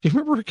 Do you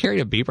remember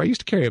carrying a beeper? I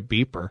used to carry a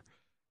beeper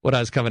when I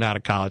was coming out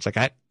of college.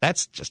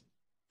 That's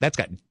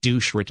got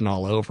douche written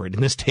all over it in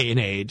this day and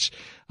age.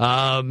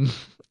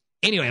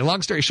 Anyway,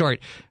 long story short,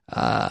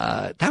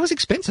 that was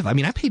expensive. I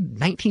mean, I paid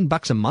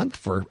 $19 a month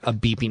for a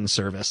beeping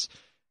service.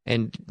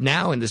 And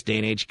now in this day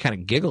and age, you kind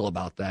of giggle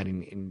about that.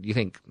 And you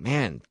think,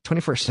 man,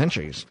 21st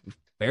century is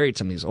buried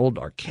some of these old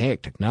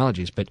archaic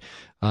technologies. But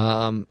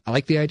I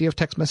like the idea of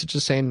text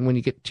messages saying when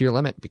you get to your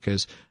limit,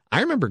 because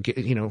I remember,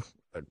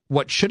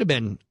 what should have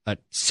been a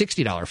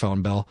 $60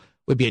 phone bill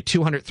would be a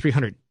 $200,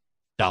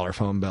 $300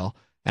 phone bill.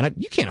 And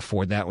you can't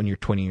afford that when you're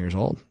 20 years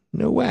old.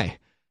 No way.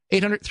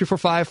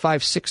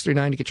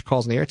 800-345-5639 to get your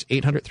calls on the air. It's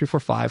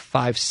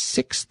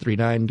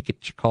 800-345-5639 to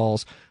get your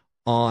calls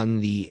on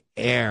the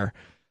air.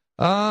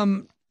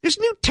 There's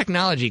a new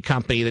technology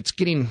company that's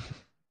getting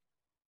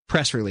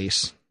press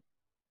release.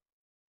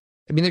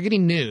 I mean, they're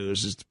getting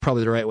news is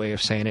probably the right way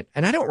of saying it.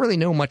 And I don't really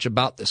know much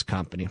about this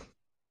company,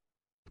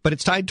 but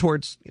it's tied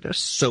towards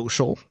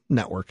social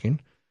networking,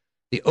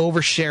 the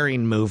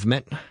oversharing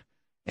movement.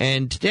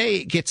 And today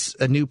it gets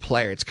a new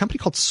player. It's a company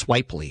called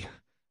Swipely. You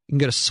can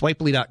go to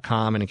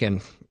swipely.com. And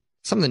again,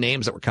 some of the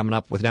names that we're coming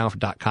up with now for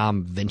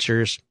 .com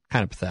ventures,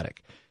 kind of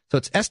pathetic. So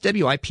it's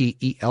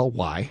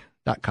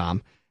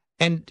SWIPELY.com.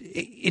 And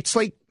it's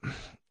like,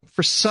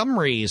 for some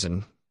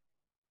reason,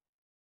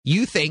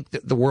 you think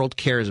that the world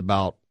cares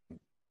about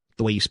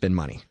the way you spend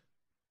money.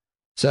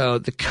 So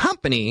the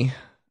company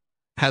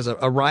has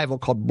a rival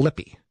called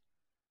Blippy.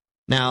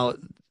 Now,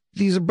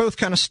 these are both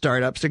kind of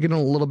startups. They're getting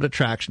a little bit of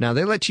traction now.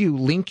 They let you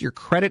link your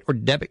credit or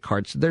debit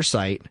cards to their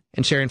site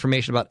and share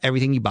information about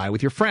everything you buy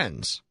with your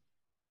friends.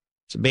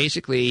 So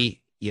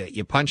basically,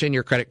 you punch in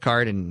your credit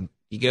card and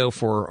you go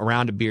for a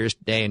round of beers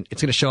today, and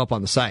it's going to show up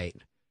on the site.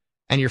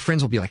 And your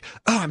friends will be like,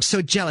 oh, I'm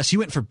so jealous. You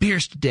went for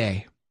beers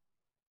today.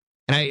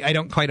 And I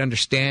don't quite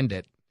understand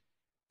it.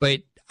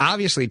 But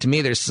obviously, to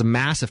me, there's some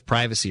massive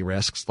privacy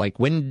risks. Like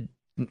when,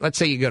 let's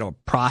say you go to a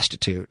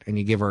prostitute and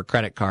you give her a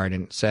credit card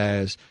and it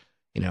says,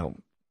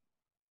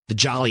 the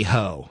Jolly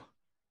Ho.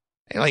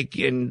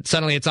 And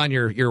suddenly it's on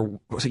your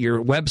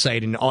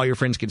website and all your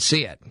friends can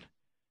see it.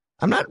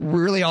 I'm not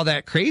really all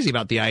that crazy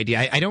about the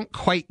idea. I don't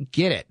quite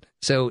get it.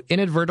 So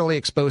inadvertently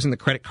exposing the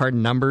credit card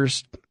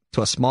numbers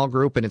to a small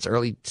group in its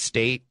early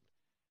state,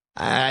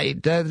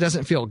 that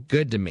doesn't feel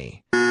good to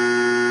me.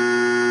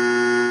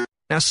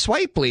 Now,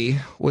 Swipely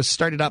was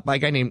started up by a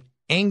guy named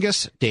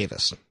Angus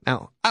Davis.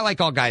 Now, I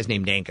like all guys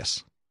named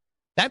Angus.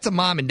 That's a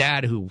mom and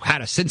dad who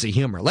had a sense of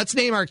humor. Let's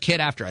name our kid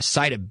after a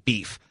side of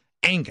beef,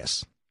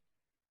 Angus.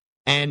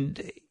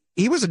 And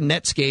he was a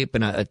Netscape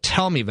and a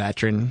Tellme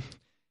veteran.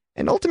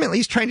 And ultimately,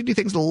 he's trying to do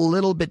things a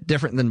little bit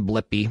different than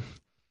Blippy.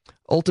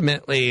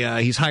 Ultimately,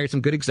 he's hired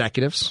some good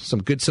executives,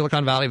 some good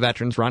Silicon Valley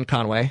veterans, Ron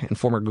Conway, and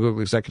former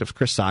Google executive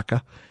Chris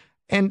Sacca.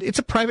 And it's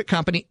a private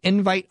company,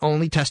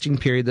 invite-only testing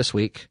period this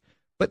week.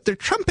 but they're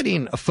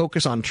trumpeting a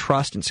focus on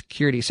trust and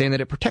security, saying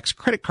that it protects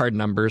credit card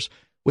numbers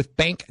with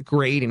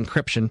bank-grade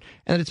encryption,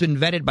 and that it's been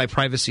vetted by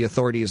privacy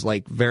authorities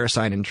like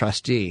VeriSign and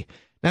Trustee.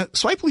 Now,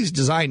 Swipely's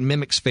design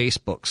mimics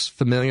Facebook's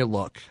familiar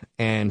look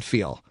and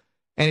feel,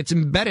 and it's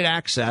embedded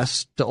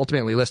access to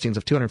ultimately listings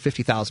of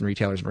 250,000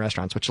 retailers and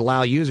restaurants, which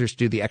allow users to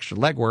do the extra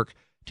legwork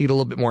to get a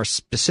little bit more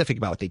specific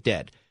about what they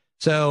did.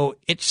 So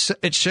it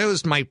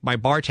shows my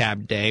bar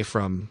tab day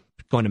from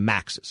going to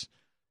Max's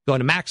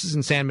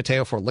in San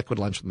Mateo for a liquid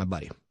lunch with my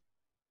buddy.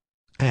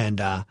 And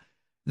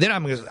then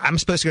I'm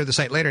supposed to go to the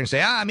site later and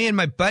say, me and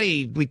my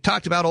buddy, we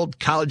talked about old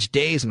college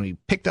days, and we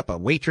picked up a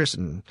waitress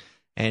and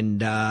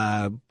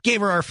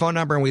gave her our phone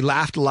number, and we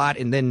laughed a lot,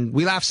 and then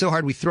we laughed so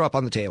hard we threw up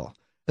on the table.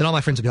 Then all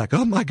my friends would be like,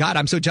 oh my God,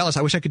 I'm so jealous.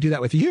 I wish I could do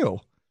that with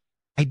you.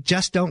 I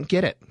just don't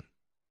get it.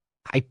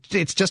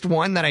 It's just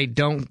one that I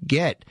don't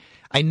get.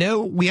 I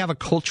know we have a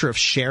culture of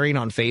sharing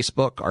on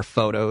Facebook our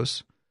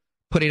photos,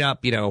 putting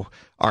up,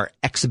 our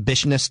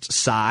exhibitionist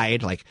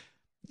side. Like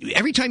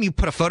every time you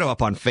put a photo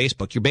up on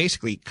Facebook, you're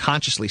basically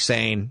consciously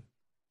saying,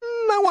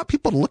 I want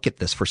people to look at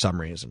this for some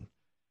reason.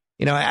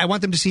 I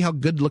want them to see how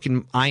good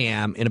looking I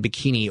am in a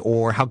bikini,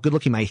 or how good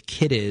looking my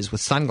kid is with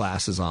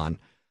sunglasses on.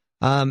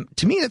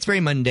 To me, that's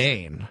very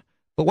mundane.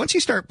 But once you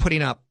start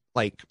putting up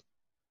like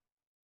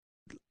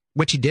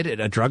what you did at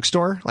a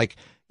drugstore, like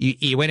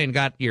you went and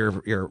got your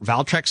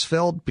Valtrex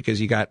filled because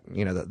you got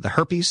the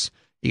herpes,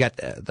 you got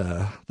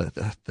the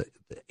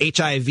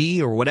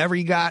HIV or whatever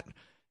you got.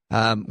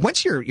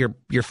 Once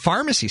your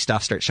pharmacy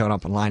stuff starts showing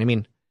up online, I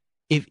mean,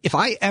 if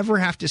I ever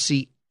have to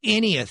see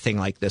anything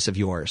like this of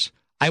yours,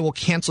 I will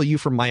cancel you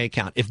from my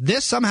account. If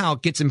this somehow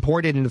gets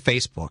imported into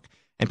Facebook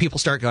and people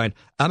start going,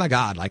 oh my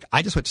God, like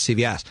I just went to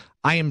CVS,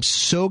 I am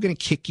so going to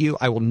kick you.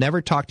 I will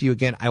never talk to you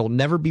again. I will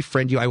never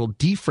befriend you. I will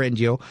defriend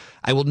you.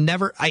 I will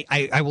never,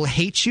 I will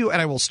hate you, and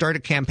I will start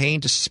a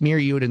campaign to smear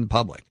you in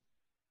public.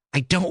 I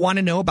don't want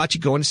to know about you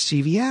going to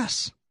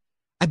CVS.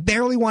 I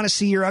barely want to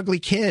see your ugly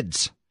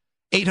kids.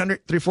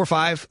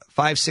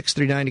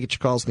 800-345-5639 to get your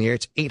calls in the air.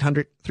 It's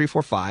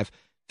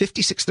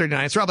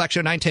 800-345-5639. It's Rob Black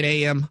Show, 9:10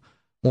 a.m.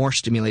 More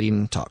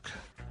stimulating talk.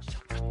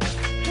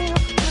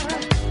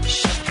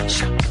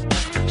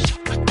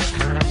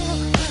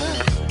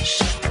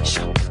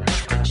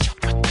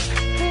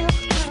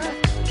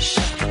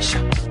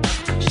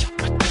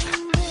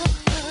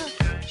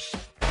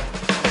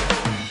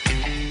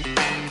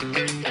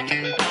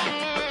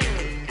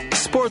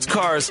 Sports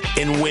cars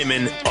and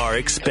women are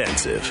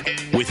expensive.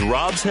 With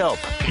Rob's help,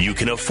 you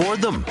can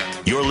afford them.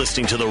 You're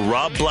listening to The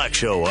Rob Black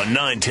Show on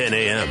 9:10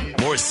 a.m.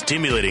 More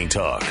stimulating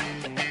talk.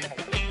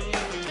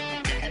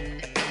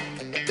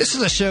 This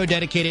is a show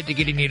dedicated to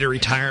getting you to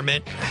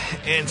retirement,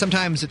 and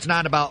sometimes it's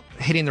not about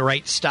hitting the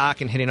right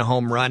stock and hitting a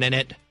home run in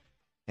it,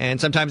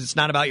 and sometimes it's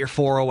not about your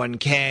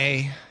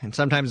 401k, and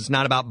sometimes it's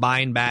not about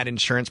buying bad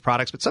insurance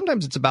products, but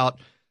sometimes it's about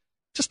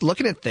just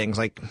looking at things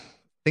like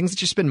things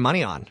that you spend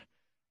money on.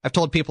 I've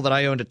told people that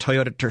I owned a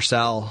Toyota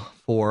Tercel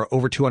for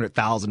over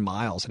 200,000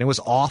 miles, and it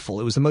was awful.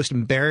 It was the most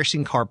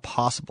embarrassing car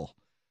possible.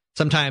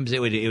 Sometimes it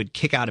would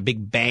kick out a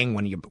big bang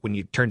when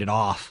you turned it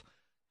off.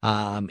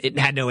 It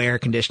had no air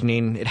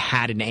conditioning. It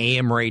had an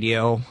AM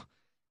radio.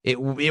 It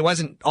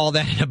wasn't all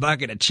that in a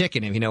bucket of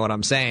chicken, if you know what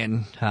I'm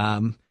saying.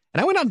 And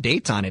I went on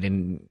dates on it,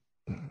 and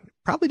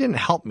probably didn't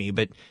help me,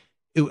 but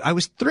I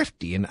was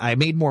thrifty, and I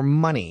made more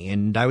money,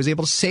 and I was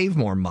able to save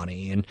more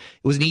money, and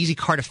it was an easy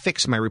car to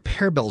fix. My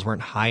repair bills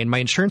weren't high, and my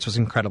insurance was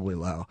incredibly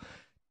low.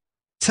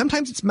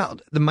 Sometimes it's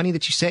about the money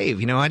that you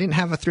save. I didn't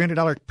have a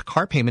 $300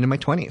 car payment in my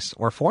 20s,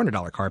 or a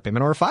 $400 car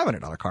payment, or a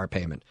 $500 car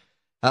payment.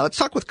 Let's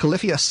talk with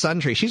Califia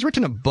Sundry. She's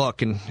written a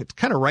book, and it's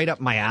kind of right up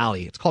my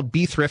alley. It's called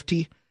Be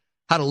Thrifty,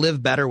 How to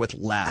Live Better with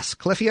Less.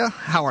 Califia,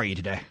 how are you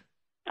today?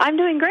 I'm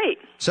doing great.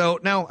 So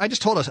now I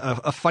just told us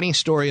a funny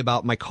story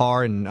about my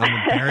car, and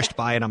I'm embarrassed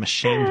by it. I'm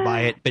ashamed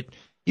by it. But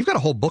you've got a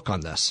whole book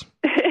on this.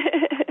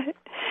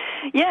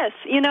 Yes.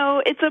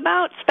 It's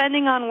about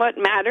spending on what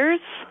matters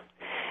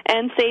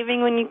and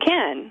saving when you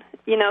can,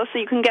 so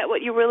you can get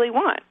what you really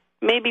want.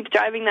 Maybe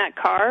driving that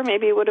car,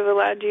 maybe it would have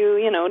allowed you,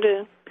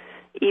 to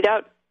eat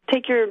out,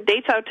 take your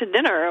dates out to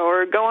dinner,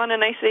 or go on a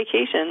nice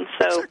vacation.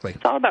 So Exactly.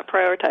 It's all about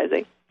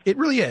prioritizing. It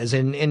really is,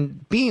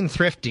 and being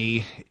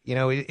thrifty,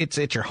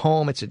 it's your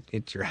home, it's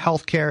your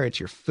health care, it's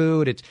your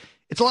food, it's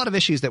a lot of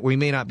issues that we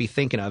may not be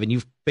thinking of, and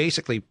you've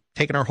basically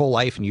taken our whole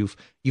life and you've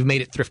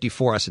made it thrifty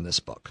for us in this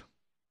book.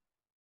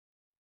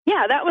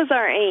 Yeah, that was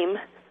our aim.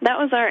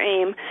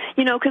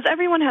 Because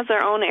everyone has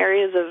their own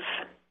areas of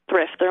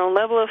thrift, their own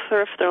level of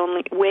thrift, their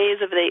own ways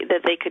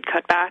that they could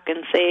cut back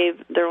and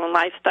save, their own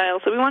lifestyle.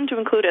 So we wanted to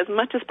include as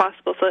much as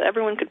possible so that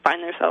everyone could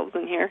find themselves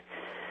in here.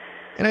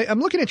 And I'm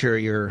looking at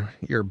your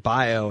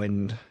bio,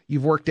 and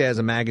you've worked as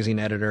a magazine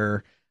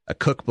editor, a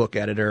cookbook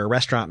editor, a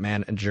restaurant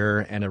manager,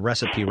 and a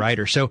recipe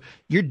writer. So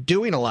you're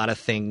doing a lot of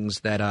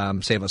things that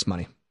save us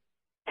money.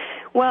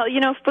 Well,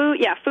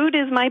 food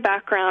is my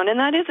background, and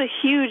that is a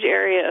huge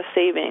area of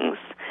savings.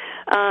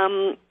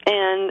 And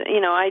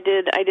I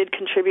did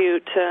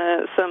contribute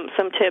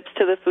some tips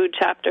to the food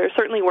chapter.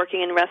 Certainly,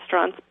 working in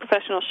restaurants,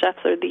 professional chefs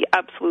are the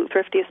absolute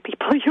thriftiest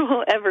people you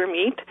will ever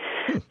meet.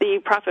 The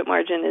profit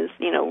margin is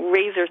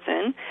razor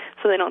thin,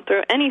 so they don't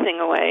throw anything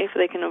away if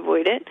they can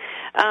avoid it.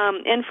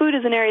 And food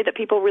is an area that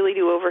people really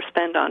do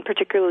overspend on,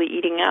 particularly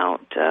eating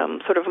out,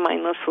 sort of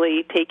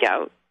mindlessly,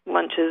 takeout,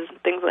 lunches,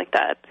 things like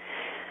that.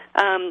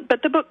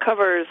 But the book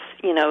covers,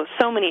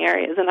 so many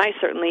areas, and I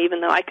certainly,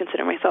 even though I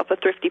consider myself a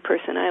thrifty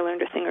person, I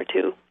learned a thing or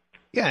two.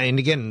 Yeah, and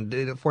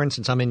again, for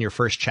instance, I'm in your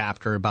first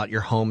chapter about your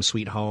home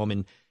sweet home,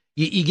 and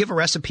you give a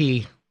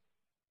recipe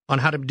on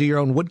how to do your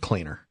own wood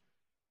cleaner.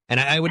 And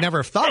I would never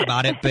have thought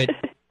about it, but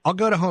I'll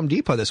go to Home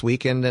Depot this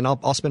weekend, and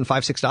I'll spend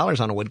 $5-6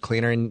 on a wood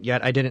cleaner, and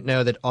yet I didn't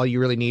know that all you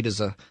really need is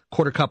a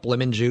quarter cup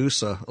lemon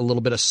juice, a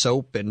little bit of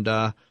soap, and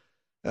a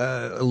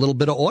little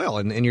bit of oil,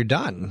 and you're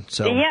done.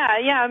 So yeah.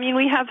 I mean,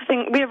 we have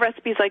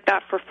recipes like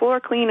that for floor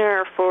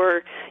cleaner,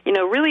 for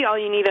really all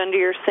you need under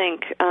your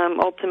sink.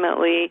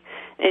 Ultimately,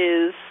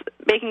 is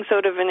baking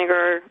soda,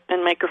 vinegar,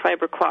 and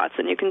microfiber cloths,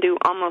 and you can do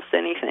almost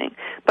anything.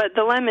 But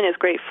the lemon is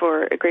great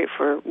for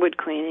wood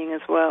cleaning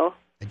as well.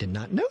 I did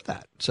not know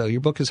that. So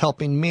your book is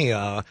helping me.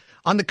 On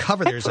the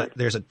cover,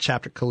 there's a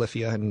chapter,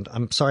 Califia, and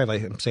I'm sorry if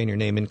I'm saying your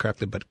name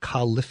incorrectly, but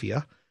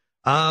Califia.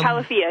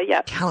 Califia,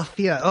 yeah.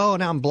 Califia. Oh,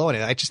 now I'm blowing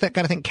it. I just got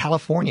to think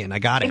California, and I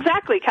got it.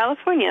 Exactly,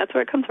 California. That's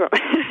where it comes from.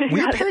 Were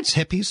your parents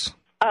hippies?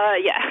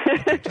 Yeah.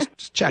 Okay,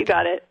 just checking. You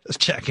got it. Just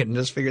checking,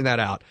 just figuring that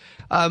out.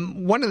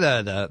 One of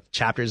the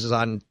chapters is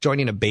on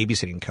joining a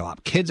babysitting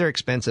co-op. Kids are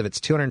expensive. It's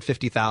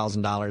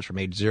 $250,000 from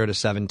age 0 to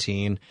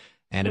 17.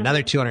 And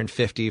another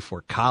 $250,000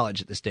 for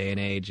college at this day and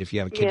age if you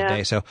have a kid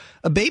today. So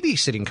a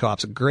babysitting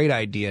co-op's a great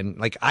idea.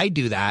 And I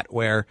do that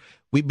where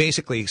we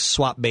basically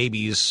swap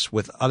babies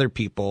with other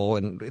people.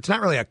 And it's not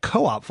really a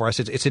co-op for us.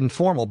 It's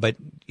informal, but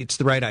it's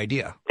the right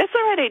idea. It's the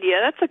right idea.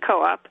 That's a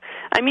co-op.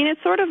 I mean,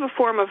 it's sort of a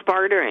form of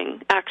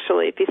bartering,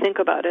 actually, if you think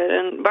about it.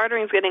 And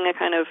bartering's getting a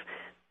kind of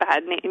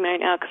bad name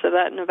right now because of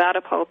that Nevada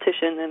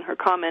politician and her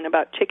comment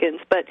about chickens.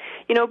 But,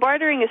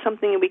 bartering is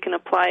something that we can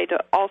apply to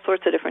all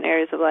sorts of different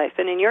areas of life.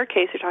 And in your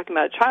case, you're talking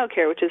about child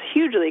care, which is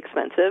hugely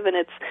expensive, and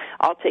it's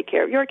I'll take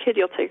care of your kid,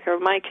 you'll take care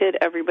of my kid,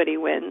 everybody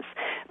wins.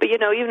 But,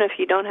 even if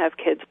you don't have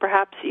kids,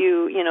 perhaps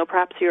you're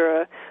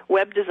a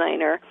web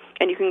designer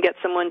and you can get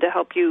someone to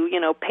help you,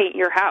 paint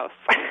your house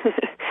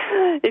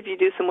if you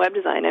do some web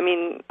design. I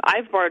mean,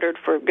 I've bartered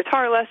for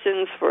guitar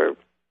lessons, for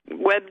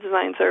web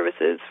design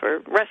services, for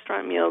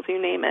restaurant meals,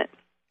 you name it.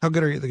 How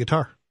good are you at the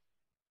guitar?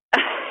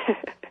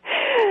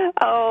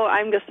 Oh,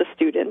 I'm just a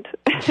student.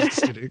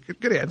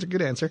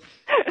 Good answer.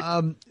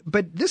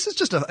 But this is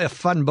just a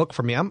fun book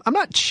for me. I'm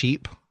not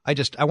cheap.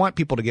 I want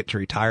people to get to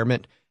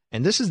retirement,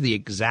 and this is the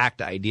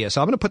exact idea.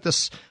 So I'm going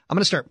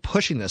to start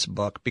pushing this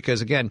book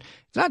because, again,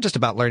 it's not just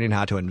about learning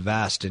how to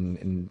invest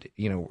and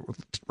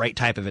right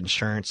type of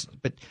insurance.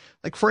 But,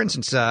 like, for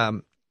instance,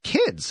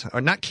 kids,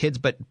 or not kids,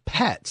 but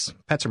pets.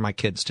 Pets are my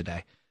kids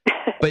today.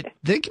 But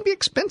they can be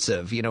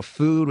expensive,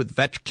 food with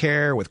vet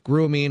care, with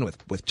grooming,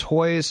 with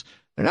toys.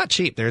 They're not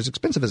cheap. They're as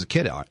expensive as a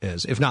kid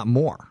is, if not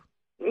more.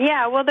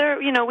 Yeah, well,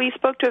 we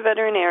spoke to a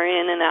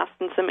veterinarian and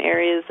asked him some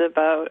areas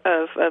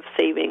of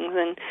savings,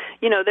 and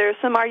there are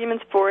some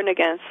arguments for and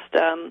against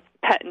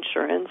pet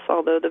insurance.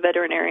 Although the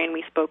veterinarian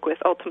we spoke with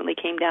ultimately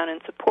came down in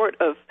support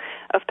of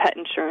pet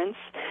insurance,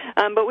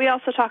 but we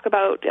also talk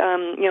about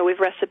we have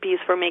recipes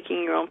for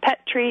making your own pet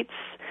treats,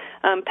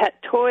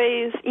 pet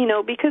toys.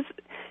 Because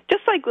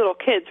just like little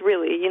kids,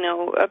 really,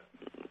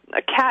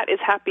 a cat is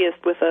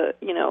happiest with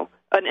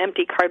an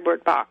empty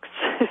cardboard box.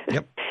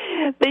 Yep.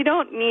 They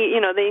don't need,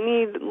 they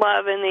need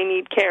love and they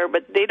need care,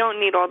 but they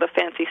don't need all the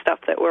fancy stuff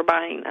that we're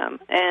buying them.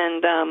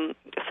 And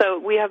so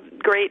we have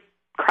great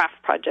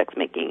craft projects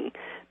making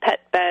pet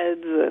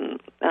beds and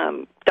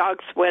dog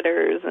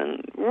sweaters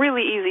and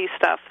really easy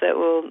stuff that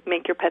will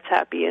make your pets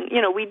happy. And,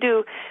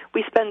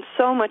 we spend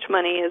so much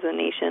money as a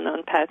nation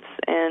on pets,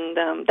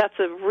 and that's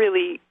a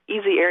really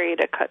easy area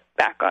to cut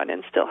back on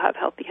and still have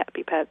healthy,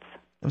 happy pets.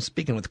 I'm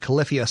speaking with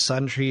Califia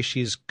Suntree.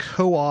 She's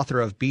co-author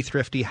of Be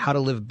Thrifty, How to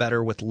Live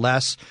Better with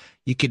Less.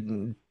 You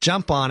can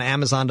jump on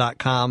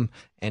Amazon.com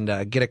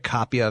and get a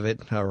copy of it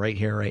right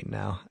here, right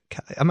now.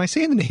 Am I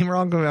saying the name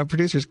wrong? My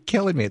producer's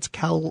killing me. It's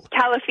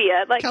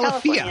Califia, like Califia.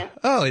 California.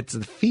 Oh, it's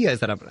the Fia.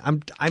 Is that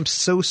I'm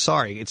so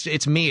sorry.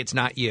 It's me. It's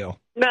not you.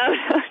 No,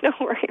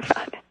 don't worry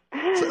about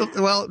it.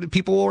 So, well,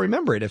 people will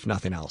remember it if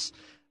nothing else.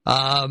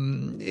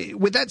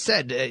 With that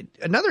said,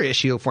 another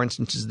issue, for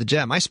instance, is the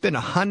gym. I spend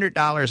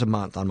 $100 a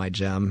month on my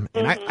gym,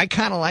 and I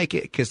kind of like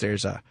it because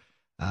there's a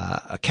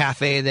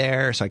cafe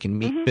there, so I can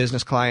meet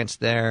business clients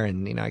there,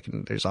 and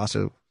there's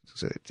also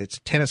it's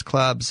a tennis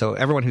club, so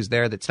everyone who's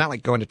there, that's not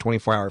like going to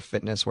 24-hour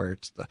fitness where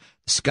it's the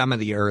scum of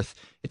the earth.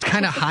 It's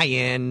kind of high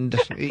end.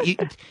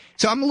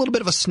 So I'm a little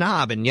bit of a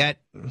snob, and yet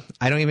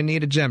I don't even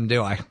need a gym,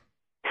 do I?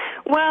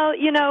 Well,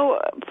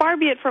 far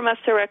be it from us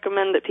to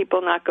recommend that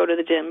people not go to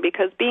the gym,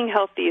 because being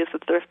healthy is the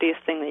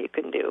thriftiest thing that you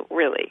can do,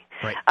 really.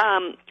 Right.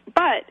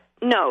 But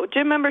no,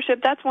 gym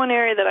membership, that's one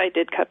area that I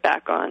did cut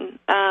back on,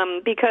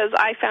 because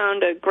I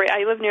found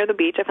I live near the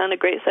beach. I found a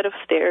great set of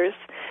stairs.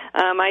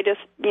 I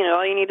just,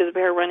 all you need is a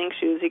pair of running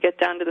shoes. You get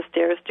down to the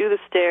stairs, do the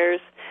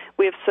stairs.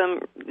 We have some,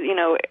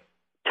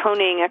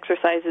 toning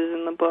exercises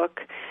in the book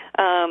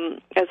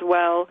as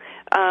well.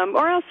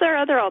 Or else there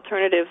are other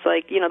alternatives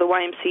like, the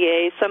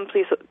YMCA. Some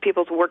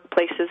people's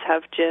workplaces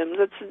have gyms.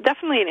 It's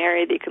definitely an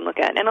area that you can look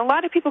at. And a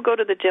lot of people go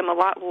to the gym a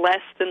lot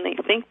less than they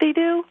think they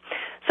do.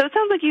 So it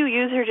sounds like you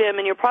use your gym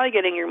and you're probably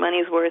getting your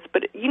money's worth,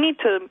 but you need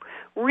to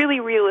really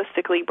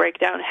realistically break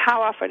down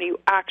how often are you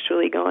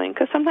actually going,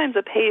 because sometimes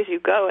the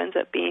pay-as-you-go ends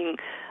up being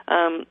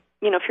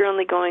if you're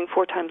only going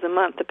 4 times a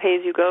month, the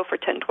pay-as-you-go for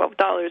 $10,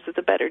 $12 is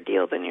a better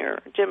deal than your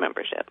gym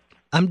membership.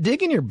 I'm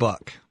digging your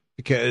book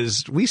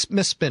because we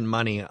misspend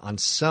money on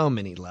so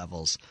many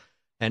levels.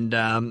 And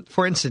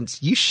for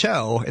instance, you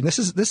show, and this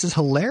is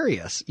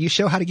hilarious, you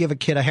show how to give a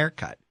kid a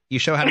haircut. You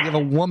show how to give a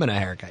woman a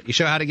haircut. You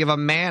show how to give a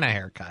man a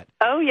haircut.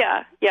 Oh,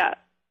 yeah.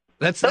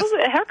 Those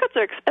haircuts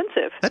are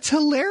expensive. That's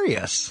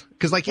hilarious.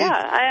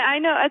 I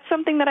know. It's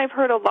something that I've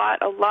heard a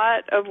lot. A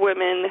lot of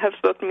women have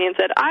spoken to me and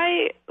said,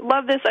 I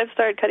love this. I've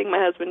started cutting my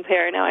husband's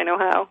hair. Now I know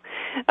how.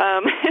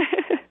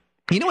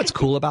 You know what's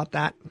cool about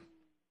that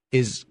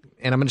is,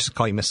 and I'm going to just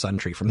call you Miss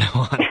Suntree from now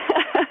on.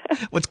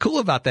 What's cool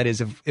about that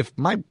is if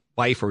my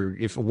wife or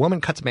if a woman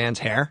cuts a man's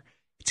hair,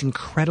 it's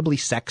incredibly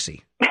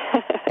sexy.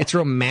 It's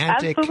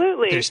romantic.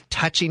 Absolutely. There's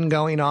touching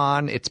going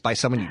on. It's by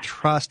someone you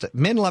trust.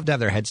 Men love to have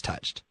their heads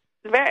touched.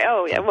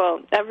 Well,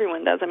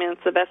 everyone does. I mean,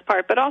 it's the best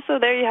part. But also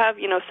there you have,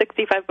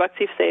 $65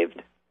 you've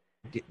saved.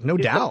 No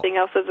doubt. Something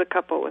else as a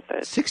couple with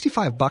it.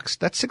 $65,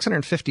 that's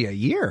 $650 a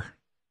year.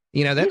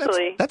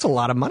 That's a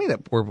lot of money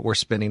that we're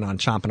spending on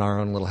chomping our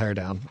own little hair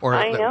down.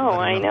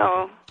 I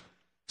know.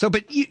 So,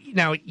 but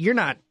you're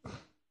not,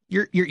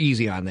 you're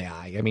easy on the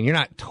eye. I mean, you're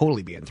not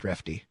totally being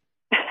thrifty.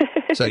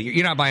 So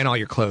you're not buying all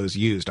your clothes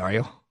used, are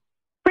you?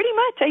 Pretty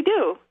much, I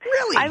do.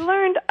 Really?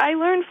 I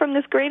learned from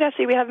this great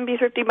essay we have in Be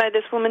Thrifty by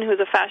this woman who's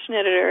a fashion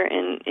editor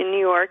in New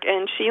York,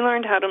 and she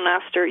learned how to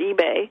master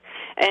eBay.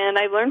 And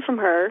I learned from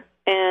her.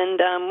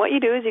 And what you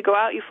do is you go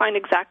out, you find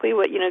exactly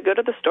what, go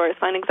to the stores,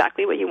 find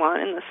exactly what you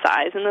want and the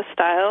size and the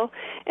style,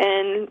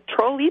 and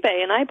troll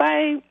eBay. And I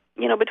buy,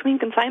 between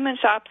consignment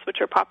shops, which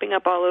are popping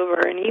up all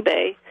over, and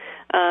eBay,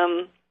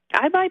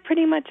 I buy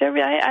pretty much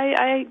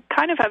I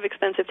kind of have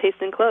expensive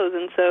taste in clothes,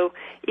 and so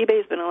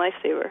eBay's been a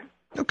lifesaver.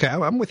 Okay,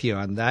 I'm with you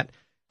on that.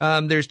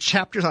 There's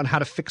chapters on how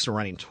to fix a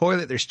running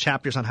toilet. There's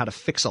chapters on how to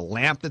fix a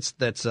lamp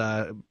that's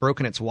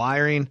broken its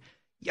wiring.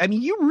 I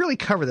mean, you really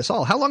cover this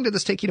all. How long did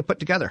this take you to put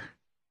together?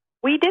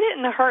 We did it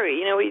in a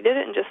hurry. We did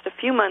it in just a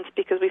few months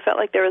because we felt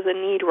like there was a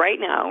need right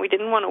now. We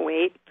didn't want to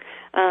wait.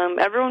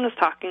 Everyone was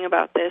talking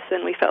about this,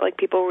 and we felt like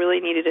people really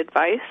needed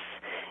advice.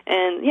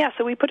 And,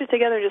 so we put it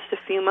together just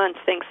a few months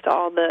thanks to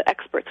all the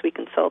experts we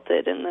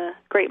consulted and the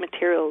great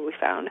material we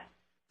found.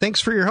 Thanks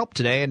for your help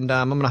today, and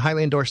I'm going to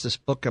highly endorse this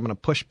book. I'm going to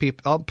push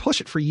people. I'll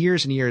push it for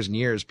years and years and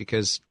years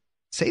because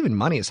saving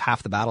money is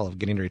half the battle of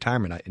getting to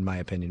retirement, in my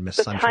opinion, Miss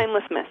Suntree. It's a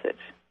timeless message.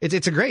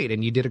 It's a great,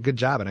 and you did a good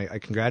job, and I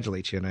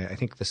congratulate you. And I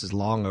think this is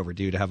long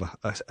overdue to have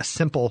a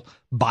simple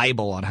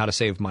Bible on how to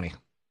save money.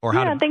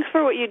 Thanks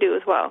for what you do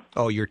as well.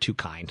 Oh, you're too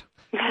kind.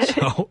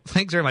 So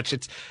thanks very much.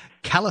 It's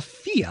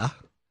Calafia.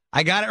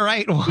 I got it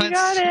right once. You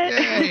got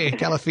it. Yay,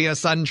 Calafia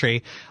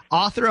Suntree,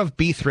 author of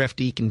Be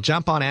Thrifty. You can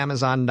jump on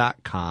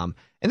Amazon.com.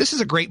 And this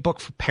is a great book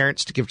for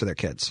parents to give to their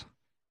kids.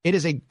 It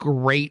is a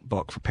great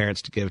book for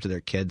parents to give to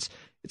their kids.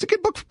 It's a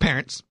good book for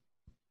parents.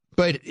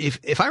 But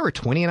if I were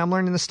 20 and I'm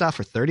learning this stuff,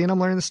 or 30 and I'm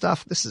learning this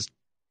stuff, this is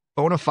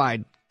bona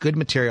fide good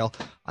material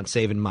on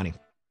saving money.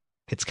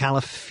 It's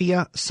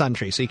Calafia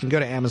Suntree. So you can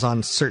go to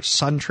Amazon, search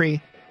Suntree.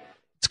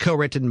 It's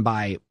co-written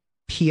by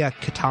Pia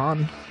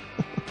Katan.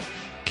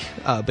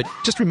 But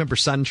just remember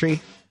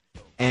Suntree.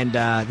 And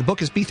the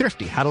book is Be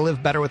Thrifty, How to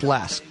Live Better with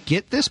Less.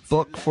 Get this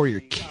book for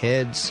your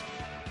kids.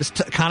 This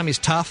economy's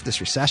tough.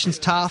 This recession's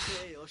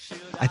tough.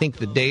 I think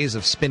the days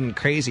of spending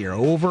crazy are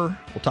over.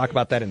 We'll talk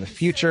about that in the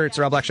future. It's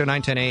the Rob Black Show,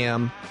 9:10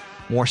 a.m.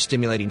 More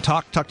stimulating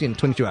talk. Talk to you in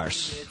 22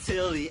 hours.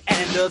 Till the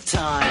end of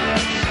time.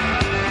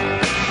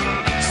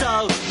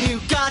 So you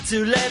got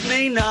to let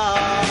me know.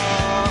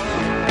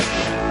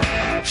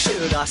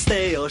 Should I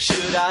stay or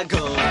should I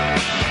go?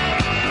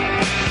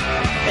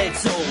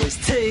 It's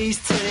always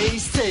tease,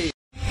 tease, tease.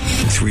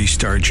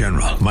 3-star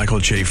General Michael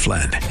J.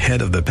 Flynn,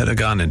 head of the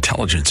Pentagon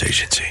Intelligence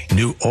Agency,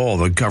 knew all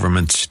the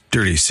government's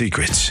dirty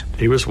secrets.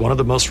 He was one of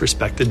the most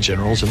respected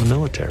generals in the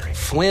military.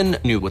 Flynn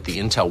knew what the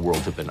intel world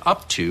had been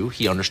up to.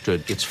 He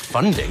understood its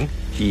funding.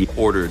 He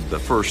ordered the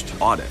first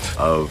audit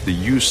of the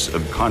use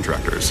of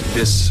contractors.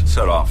 This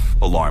set off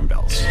alarm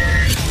bells.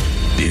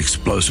 The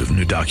explosive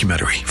new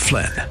documentary,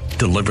 Flynn,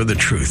 Deliver the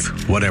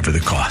Truth, Whatever the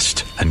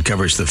Cost,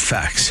 uncovers the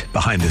facts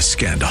behind this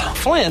scandal.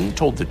 Flynn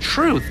told the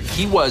truth.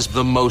 He was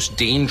the most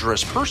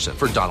dangerous person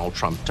for Donald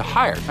Trump to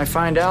hire. I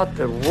find out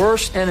the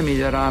worst enemy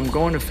that I'm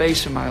going to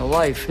face in my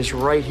life is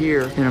right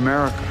here in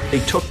America. They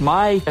took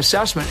my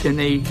assessment and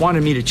they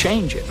wanted me to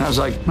change it. And I was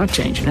like, I'm not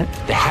changing it.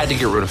 They had to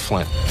get rid of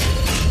Flynn.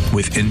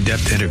 With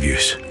in-depth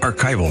interviews,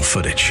 archival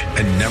footage,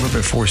 and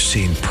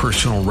never-before-seen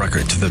personal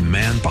records of the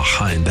man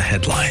behind the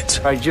headlines.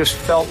 I just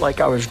felt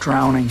like I was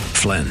drowning.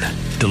 Flynn,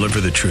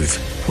 Deliver the Truth,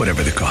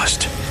 Whatever the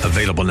Cost.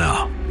 Available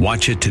now.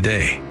 Watch it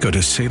today. Go to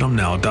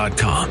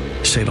salemnow.com.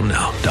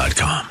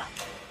 salemnow.com.